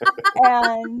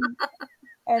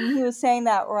 And he was saying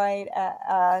that right.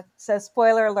 So,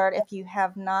 spoiler alert: if you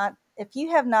have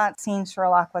not seen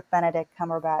Sherlock with Benedict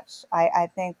Cumberbatch, I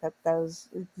think that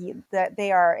that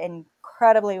they are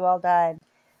incredibly well done.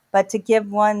 But to give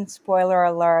one spoiler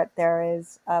alert, there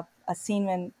is a scene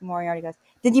when Moriarty goes,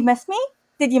 "Did you miss me?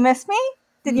 Did you miss me?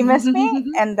 Did you miss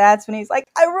me?" And that's when he's like,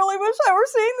 "I really wish I were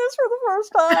seeing this for the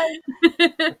first time."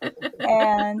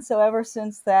 And so ever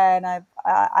since then,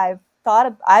 I've thought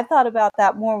about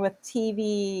that more with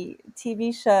TV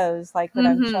shows, like when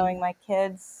I'm Mhm. showing my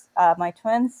kids, my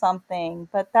twins something.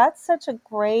 But that's such a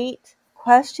great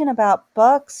question about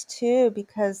books too,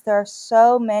 because there are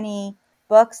so many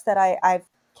books that I've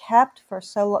kept for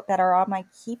that are on my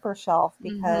keeper shelf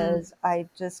Mhm. because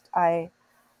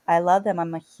I love them.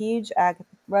 I'm a huge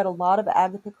read a lot of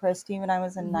Agatha Christie when I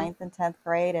was in Mhm. ninth and 10th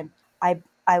grade. And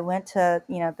I went to,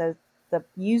 the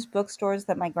used bookstores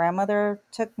that my grandmother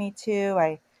took me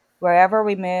to. Wherever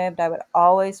we moved, I would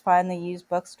always find the used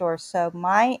bookstore. So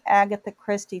my Agatha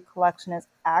Christie collection is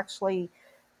actually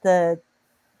the,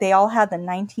 they all have the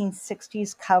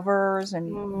 1960s covers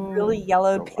and really Ooh,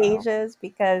 yellowed Oh wow. pages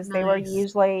because they were nice.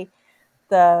 usually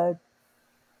the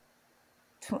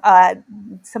uh,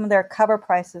 some of their cover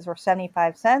prices were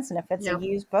 75 cents. And if it's a Yep.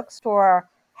 used bookstore,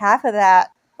 half of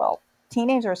that, well,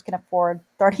 teenagers can afford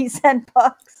 30-cent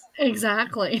books.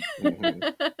 Exactly. Hmm.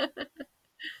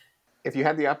 If you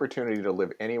had the opportunity to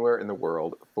live anywhere in the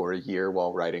world for a year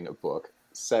while writing a book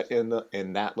set in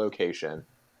that location,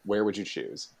 where would you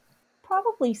choose?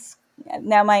 Probably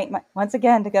now, once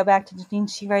again, to go back to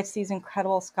Janine, she writes these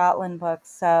incredible Scotland books.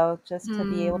 So just to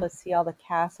be able Mm. to see all the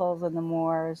castles and the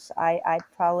moors, I'd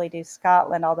probably do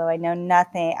Scotland, although I know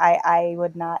nothing. I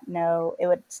would not know. It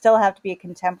would still have to be a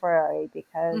contemporary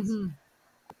because, Mhm.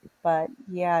 but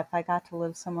yeah, if I got to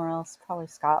live somewhere else, probably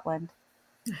Scotland.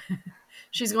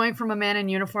 She's going from a man in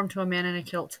uniform to a man in a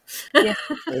kilt. Yeah.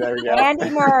 There we go. Andy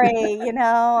Murray,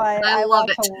 I I love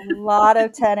watch a it. lot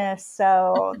of tennis,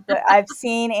 so I've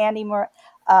seen Andy Murray.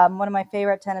 One of my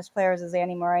favorite tennis players is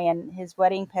Andy Murray, and his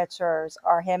wedding pictures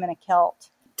are him in a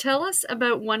kilt. Tell us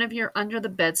about one of your under the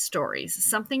bed stories,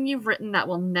 something you've written that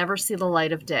will never see the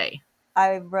light of day.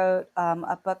 I wrote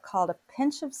a book called A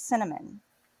Pinch of Cinnamon,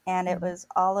 and it Mhm. was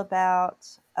all about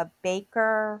a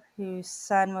baker whose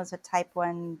son was a type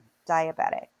 1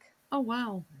 diabetic. Oh,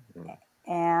 wow.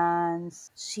 And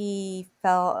she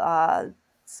felt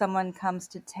someone comes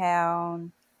to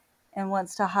town and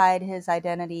wants to hide his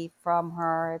identity from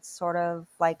her. It's sort of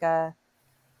like a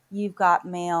You've Got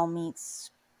Mail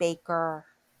meets Baker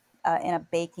in a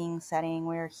baking setting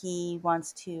where he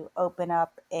wants to open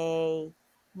up a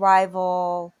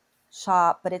rival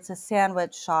shop, but it's a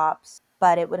sandwich shop,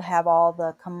 but it would have all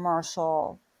the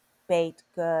commercial baked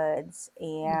goods,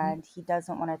 Mhm. and he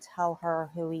doesn't want to tell her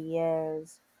who he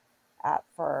is at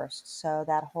first. So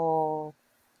that whole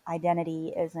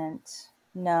identity isn't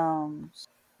known.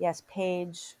 Yes,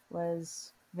 Paige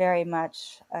was very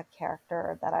much a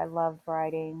character that I loved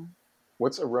writing.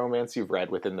 What's a romance you've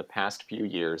read within the past few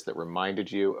years that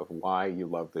reminded you of why you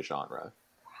love the genre?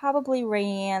 Probably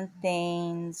Rayanne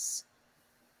Thane's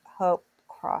Hope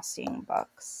Crossing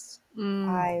books.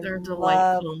 I They're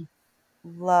love,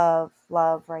 delightful.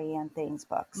 love Rayanne Thane's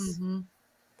books. Mhm.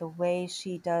 The way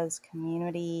she does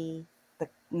community, the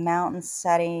mountain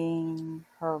setting,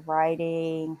 her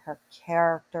writing, her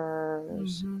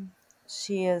characters. Mhm.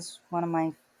 She is one of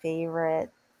my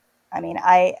favorite. I mean,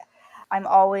 I'm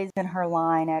always in her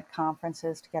line at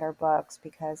conferences to get her books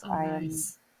because Oh,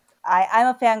 nice. I'm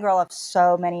a fangirl of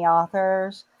so many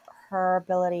authors. Her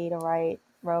ability to write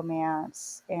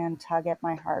romance and tug at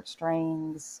my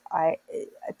heartstrings.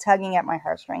 Tugging at my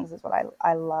heartstrings is what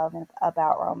I love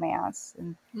about romance,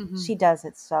 and Mhm. she does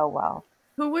it so well.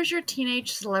 Who was your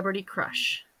teenage celebrity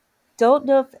crush? Don't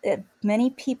know if many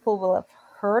people will have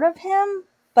heard of him,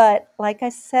 But like I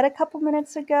said a couple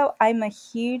minutes ago, I'm a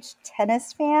huge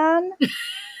tennis fan.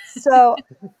 So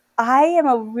I am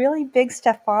a really big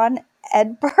Stefan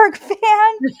Edberg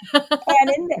fan. And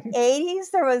in the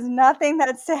 80s, there was nothing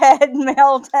that said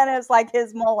male tennis like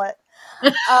his mullet.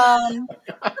 Um,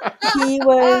 he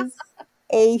was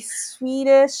a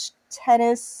Swedish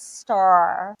tennis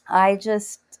star. I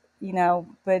just,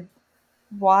 would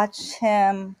watch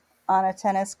him on a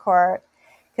tennis court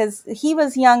because he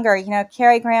was younger.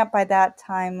 Cary Grant by that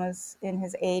time was in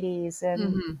his 80s,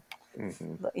 and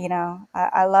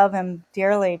I love him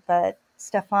dearly. But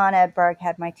Stefan Edberg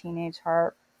had my teenage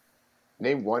heart.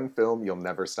 Name one film you'll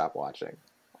never stop watching.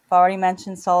 I've already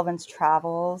mentioned Sullivan's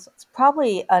Travels. It's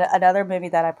probably another movie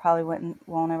that I probably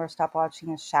won't ever stop watching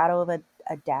is Shadow of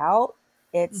a Doubt.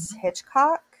 It's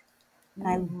Hitchcock, and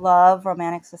I love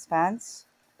romantic suspense.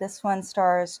 This one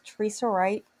stars Teresa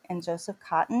Wright and Joseph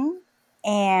Cotton,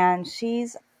 and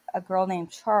she's a girl named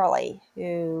Charlie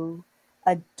who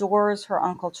adores her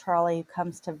Uncle Charlie who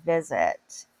comes to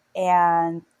visit.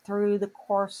 And through the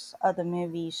course of the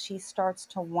movie, she starts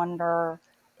to wonder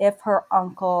if her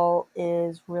uncle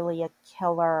is really a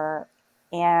killer,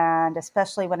 and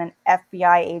especially when an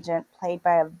FBI agent played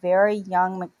by a very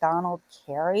young McDonald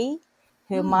Carey,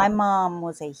 who my mom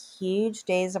was a huge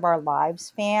Days of Our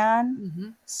Lives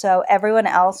fan. So everyone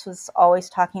else was always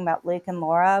talking about Luke and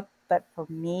Laura, but for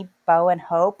me, Bo and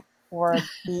Hope were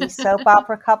the soap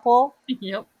opera couple.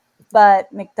 Yep.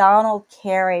 But McDonald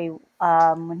Carey,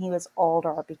 when he was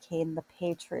older, became the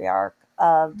patriarch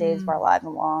of Days of Our Lives a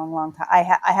long, long time.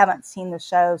 I haven't seen the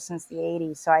show since the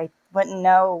 80s, so I wouldn't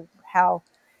know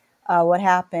what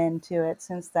happened to it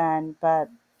since then. But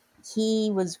he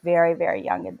was very, very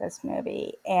young in this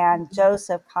movie. And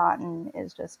Joseph Cotton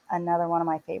is just another one of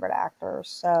my favorite actors.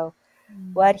 So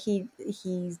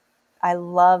I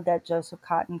love that Joseph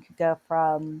Cotton could go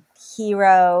from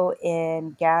hero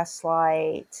in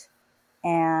Gaslight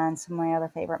and some of my other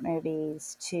favorite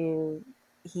movies to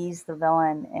he's the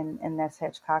villain in this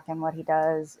Hitchcock, and what he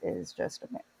does is just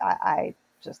I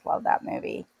just love that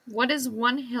movie. What is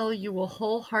one hill you will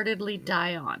wholeheartedly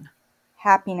die on?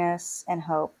 Happiness and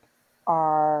hope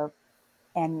are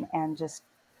and just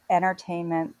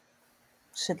entertainment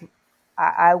should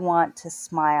I want to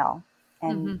smile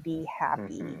and be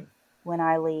happy when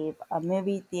I leave a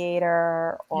movie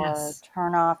theater or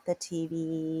turn off the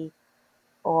TV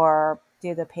or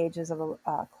do the pages of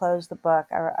close the book.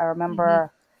 I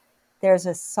remember there's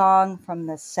a song from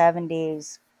the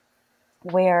 70s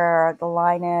where the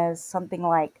line is something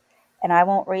like, and I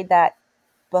won't read that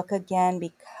book again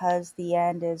because the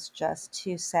end is just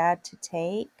too sad to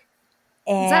take.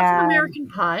 Is that from And American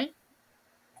Pie?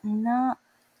 no,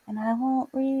 and I won't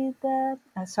read that.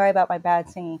 I'm sorry about my bad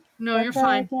singing. No, Book you're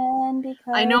fine. again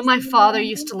because I know my the father end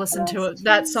used is to listen to just it,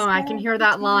 that too song. I can sad hear to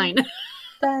that take. line.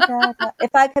 Da, da, da.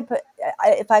 If I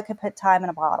could put time in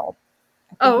a bottle,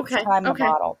 I think Oh, it's okay. time in a Okay.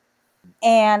 bottle.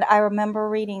 And I remember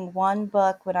reading one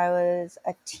book when I was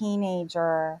a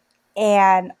teenager,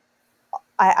 and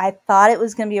I thought it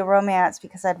was going to be a romance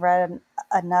because I'd read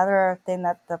another thing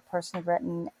that the person had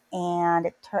written,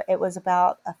 and it was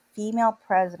about a female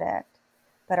president,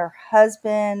 but her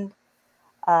husband,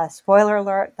 spoiler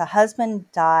alert, the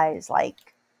husband dies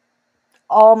like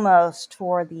almost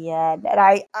toward the end. And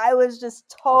I was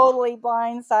just totally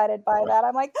blindsided by that.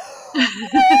 I'm like, I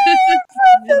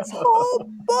read this whole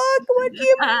book. What do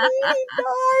you mean he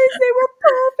dies? They were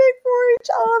perfect for each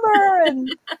other.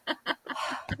 And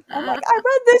I'm like, I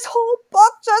read this whole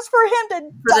book just for him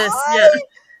to For this, yeah.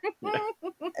 die.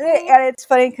 And it's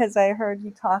funny because I heard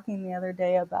you talking the other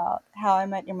day about How I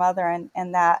Met Your Mother,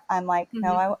 and that I'm like,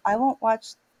 no, I won't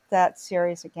watch that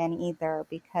series again either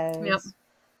because. Yep.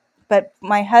 But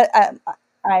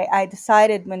I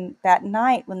decided when that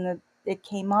night when it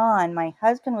came on, my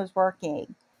husband was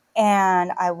working,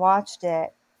 and I watched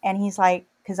it, and he's like,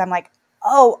 because I'm like,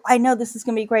 oh, I know this is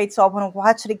gonna be great, so I want to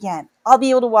watch it again. I'll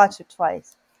be able to watch it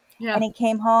twice. Yeah. And he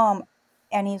came home,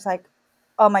 and he's like,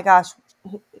 oh my gosh,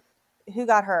 who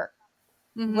got hurt?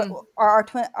 What, are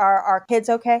our kids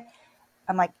okay?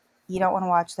 I'm like, you don't want to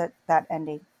watch that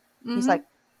ending. He's like,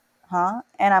 huh?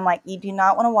 And I'm like, you do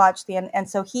not want to watch the end. And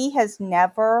so he has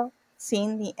never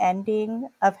seen the ending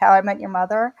of How I Met Your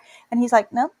Mother. And he's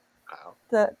like, nope.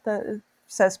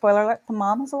 So spoiler alert, the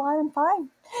mom is alive and fine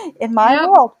in my Yep.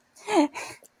 world.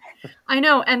 I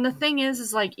know. And the thing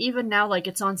is like, even now, like,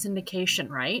 it's on syndication,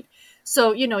 right?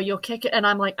 So, you'll kick it, and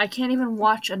I'm like, I can't even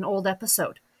watch an old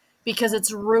episode because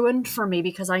it's ruined for me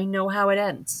because I know how it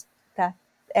ends.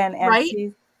 And Right?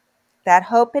 see that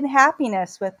hope and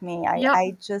happiness with me. Yep.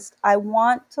 I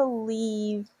want to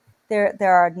leave. There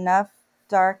are enough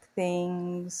dark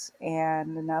things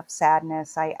and enough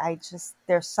sadness. I just,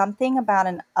 there's something about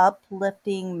an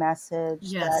uplifting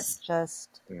message that Yes.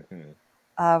 just Hmm.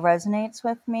 resonates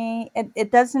with me.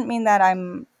 It doesn't mean that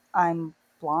I'm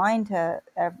blind to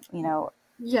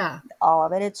Yeah. all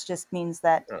of it. It just means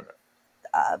that Okay.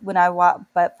 when I watch,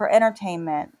 but for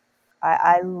entertainment,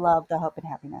 I love the hope and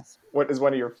happiness. What is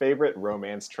one of your favorite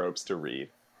romance tropes to read?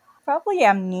 Probably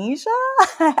amnesia.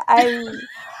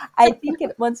 I think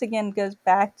it once again goes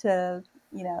back to,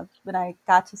 when I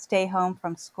got to stay home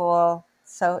from school.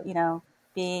 So,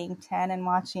 being 10 and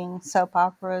watching soap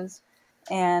operas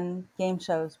and game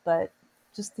shows, but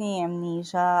just the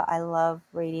amnesia. I love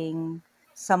reading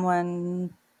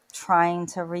someone trying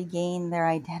to regain their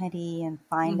identity and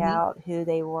find Mm-hmm. out who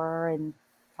they were, and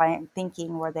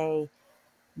thinking, were they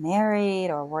married,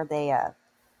 or were they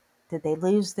did they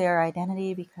lose their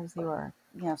identity because they were,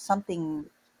 something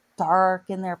dark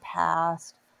in their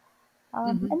past?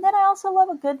 Mm-hmm. And then I also love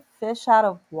a good fish out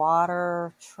of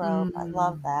water trope. I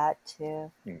love Mm. that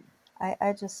too. Hmm.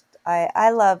 I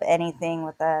love anything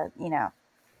with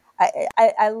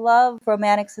I love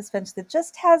romantic suspense that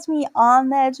just has me on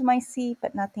the edge of my seat,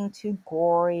 but nothing too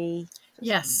gory. Just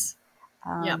Yes.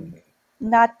 Yep. um,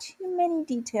 not too many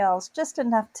details, just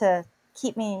enough to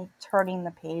keep me turning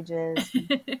the pages.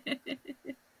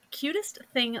 Cutest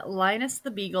thing Linus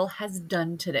the Beagle has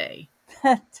done today.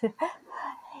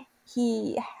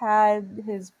 He had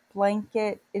his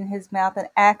blanket in his mouth, and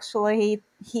actually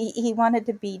he wanted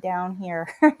to be down here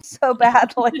so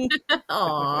badly.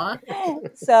 Aw.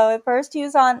 So at first he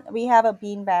was on, we have a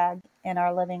beanbag in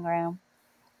our living room,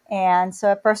 and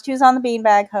so at first he was on the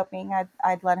beanbag, hoping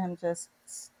I'd let him, just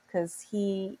because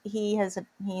he's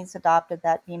adopted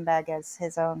that beanbag as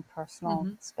his own personal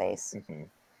Mm-hmm. space. Hmm.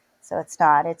 So it's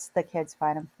the kids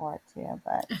fight him for it too,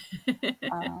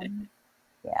 but um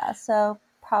yeah, so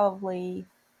probably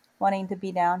wanting to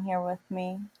be down here with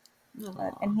me.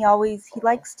 But Aw. and he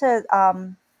likes to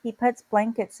he puts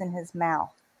blankets in his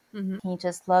mouth. Mm-hmm. He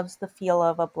just loves the feel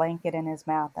of a blanket in his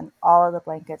mouth, and all of the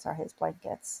blankets are his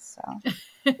blankets. So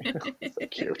So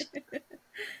cute.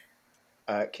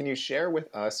 Can you share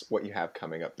with us what you have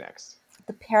coming up next?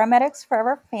 the Paramedics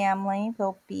Forever family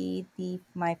will be the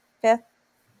my fifth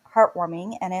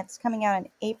heartwarming, and it's coming out in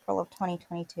April of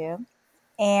 2022.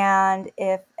 And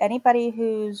if anybody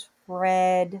who's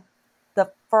read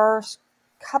the first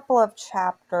couple of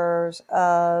chapters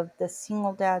of the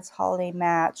Single Dad's Holiday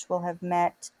Match will have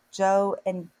met Joe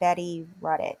and Betty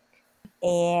Ruddick.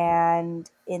 And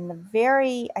in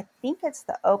the I think it's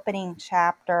the opening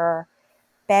chapter,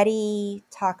 Betty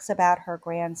talks about her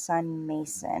grandson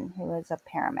Mason, who is a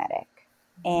paramedic.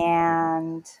 Hmm.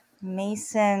 And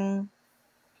Mason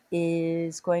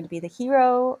is going to be the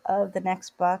hero of the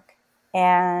next book.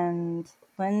 And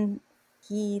when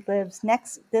he lives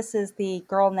next, this is the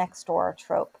girl next door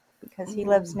trope, because he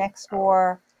lives Ooh, next Oh,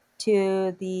 door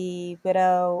to the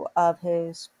widow of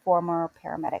his former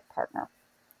paramedic partner.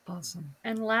 awesome.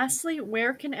 And lastly,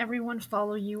 where can everyone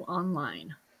follow you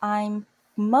online? I'm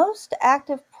most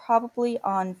active probably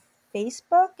on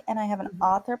Facebook, and I have an Mm-hmm.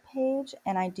 author page,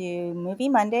 and I do Movie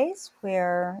Mondays,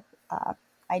 where uh,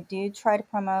 I do try to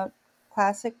promote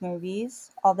classic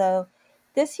movies. Although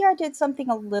this year I did something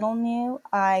a little new.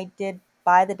 I did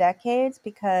By the Decades,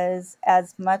 because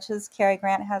as much as Cary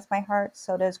Grant has my heart,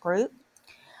 so does Groot.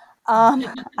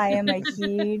 I am a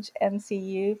huge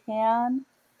MCU fan,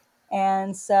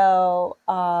 and so,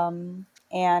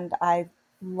 and I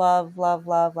love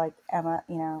like Emma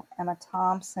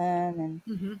Thompson, and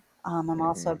Mm-hmm. I'm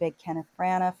also a hmm. big Kenneth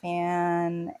Branagh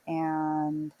fan,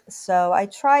 and so I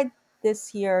tried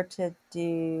this year to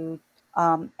do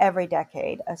every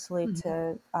decade a salute Mm-hmm.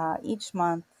 to each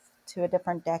month to a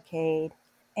different decade.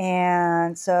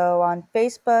 And so on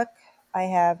Facebook, I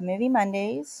have Movie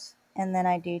Mondays, and then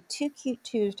I do Two Cute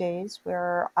Tuesdays,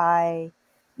 where I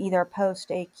either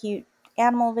post a cute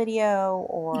animal video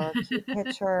or a cute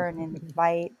picture and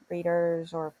invite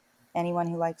readers or anyone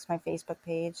who likes my Facebook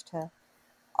page to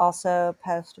also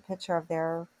post a picture of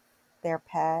their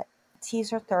pet.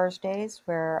 Teaser Thursdays,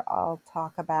 where I'll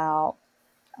talk about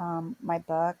my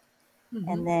book, Mm-hmm.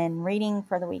 and then reading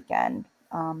for the weekend.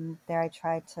 There I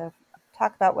try to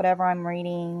talk about whatever I'm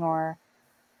reading, or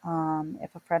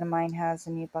if a friend of mine has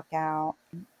a new book out.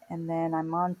 And then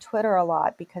I'm on Twitter a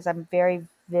lot because I'm very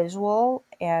visual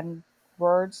and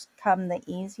words come the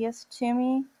easiest to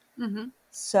me. Mm-hmm.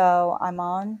 So I'm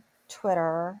on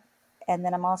Twitter, and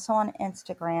then I'm also on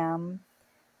Instagram,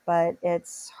 but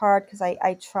it's hard because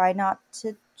I try not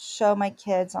to show my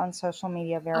kids on social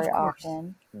media very Of course.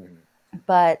 often. Hmm.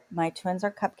 But my twins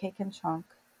are Cupcake and Chunk,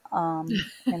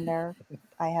 and they're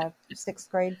I have sixth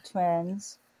grade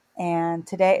twins. And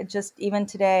even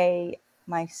today,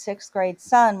 my sixth grade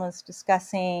son was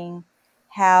discussing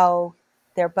how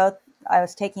I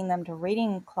was taking them to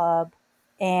reading club,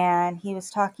 and he was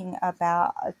talking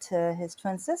about to his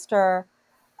twin sister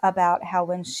about how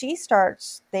when she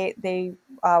starts, they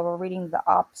were reading the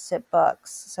opposite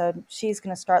books. So she's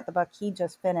going to start the book he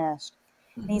just finished,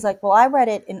 and he's like, "Well, I read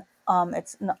it in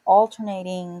it's an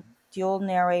alternating dual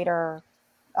narrator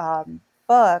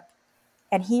book,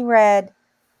 and he read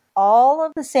all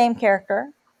of the same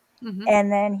character, Mm-hmm.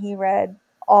 and then he read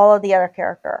all of the other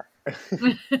character."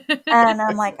 And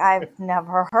I'm like, I've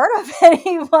never heard of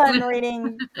anyone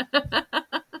reading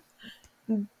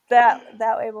that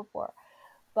way before.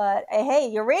 But hey,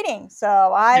 you're reading,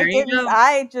 so There you go.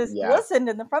 I just Yeah. listened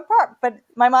in the front part, but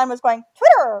my mind was going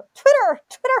Twitter, Twitter,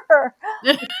 Twitter.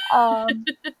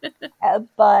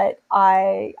 But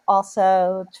I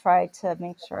also try to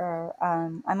make sure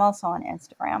I'm also on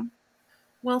Instagram.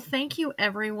 Well, thank you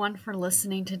everyone for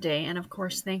listening today. And of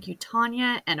course, thank you,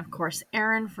 Tanya, and of course,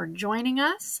 Erin, for joining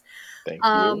us. Thank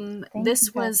you. Thank you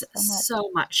This was guys so much. so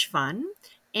much fun.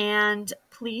 And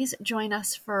please join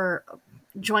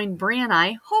Brie and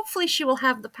I. Hopefully she will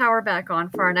have the power back on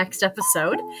for our next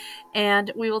episode.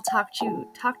 And we will talk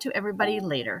to everybody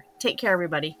later. Take care,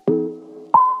 everybody.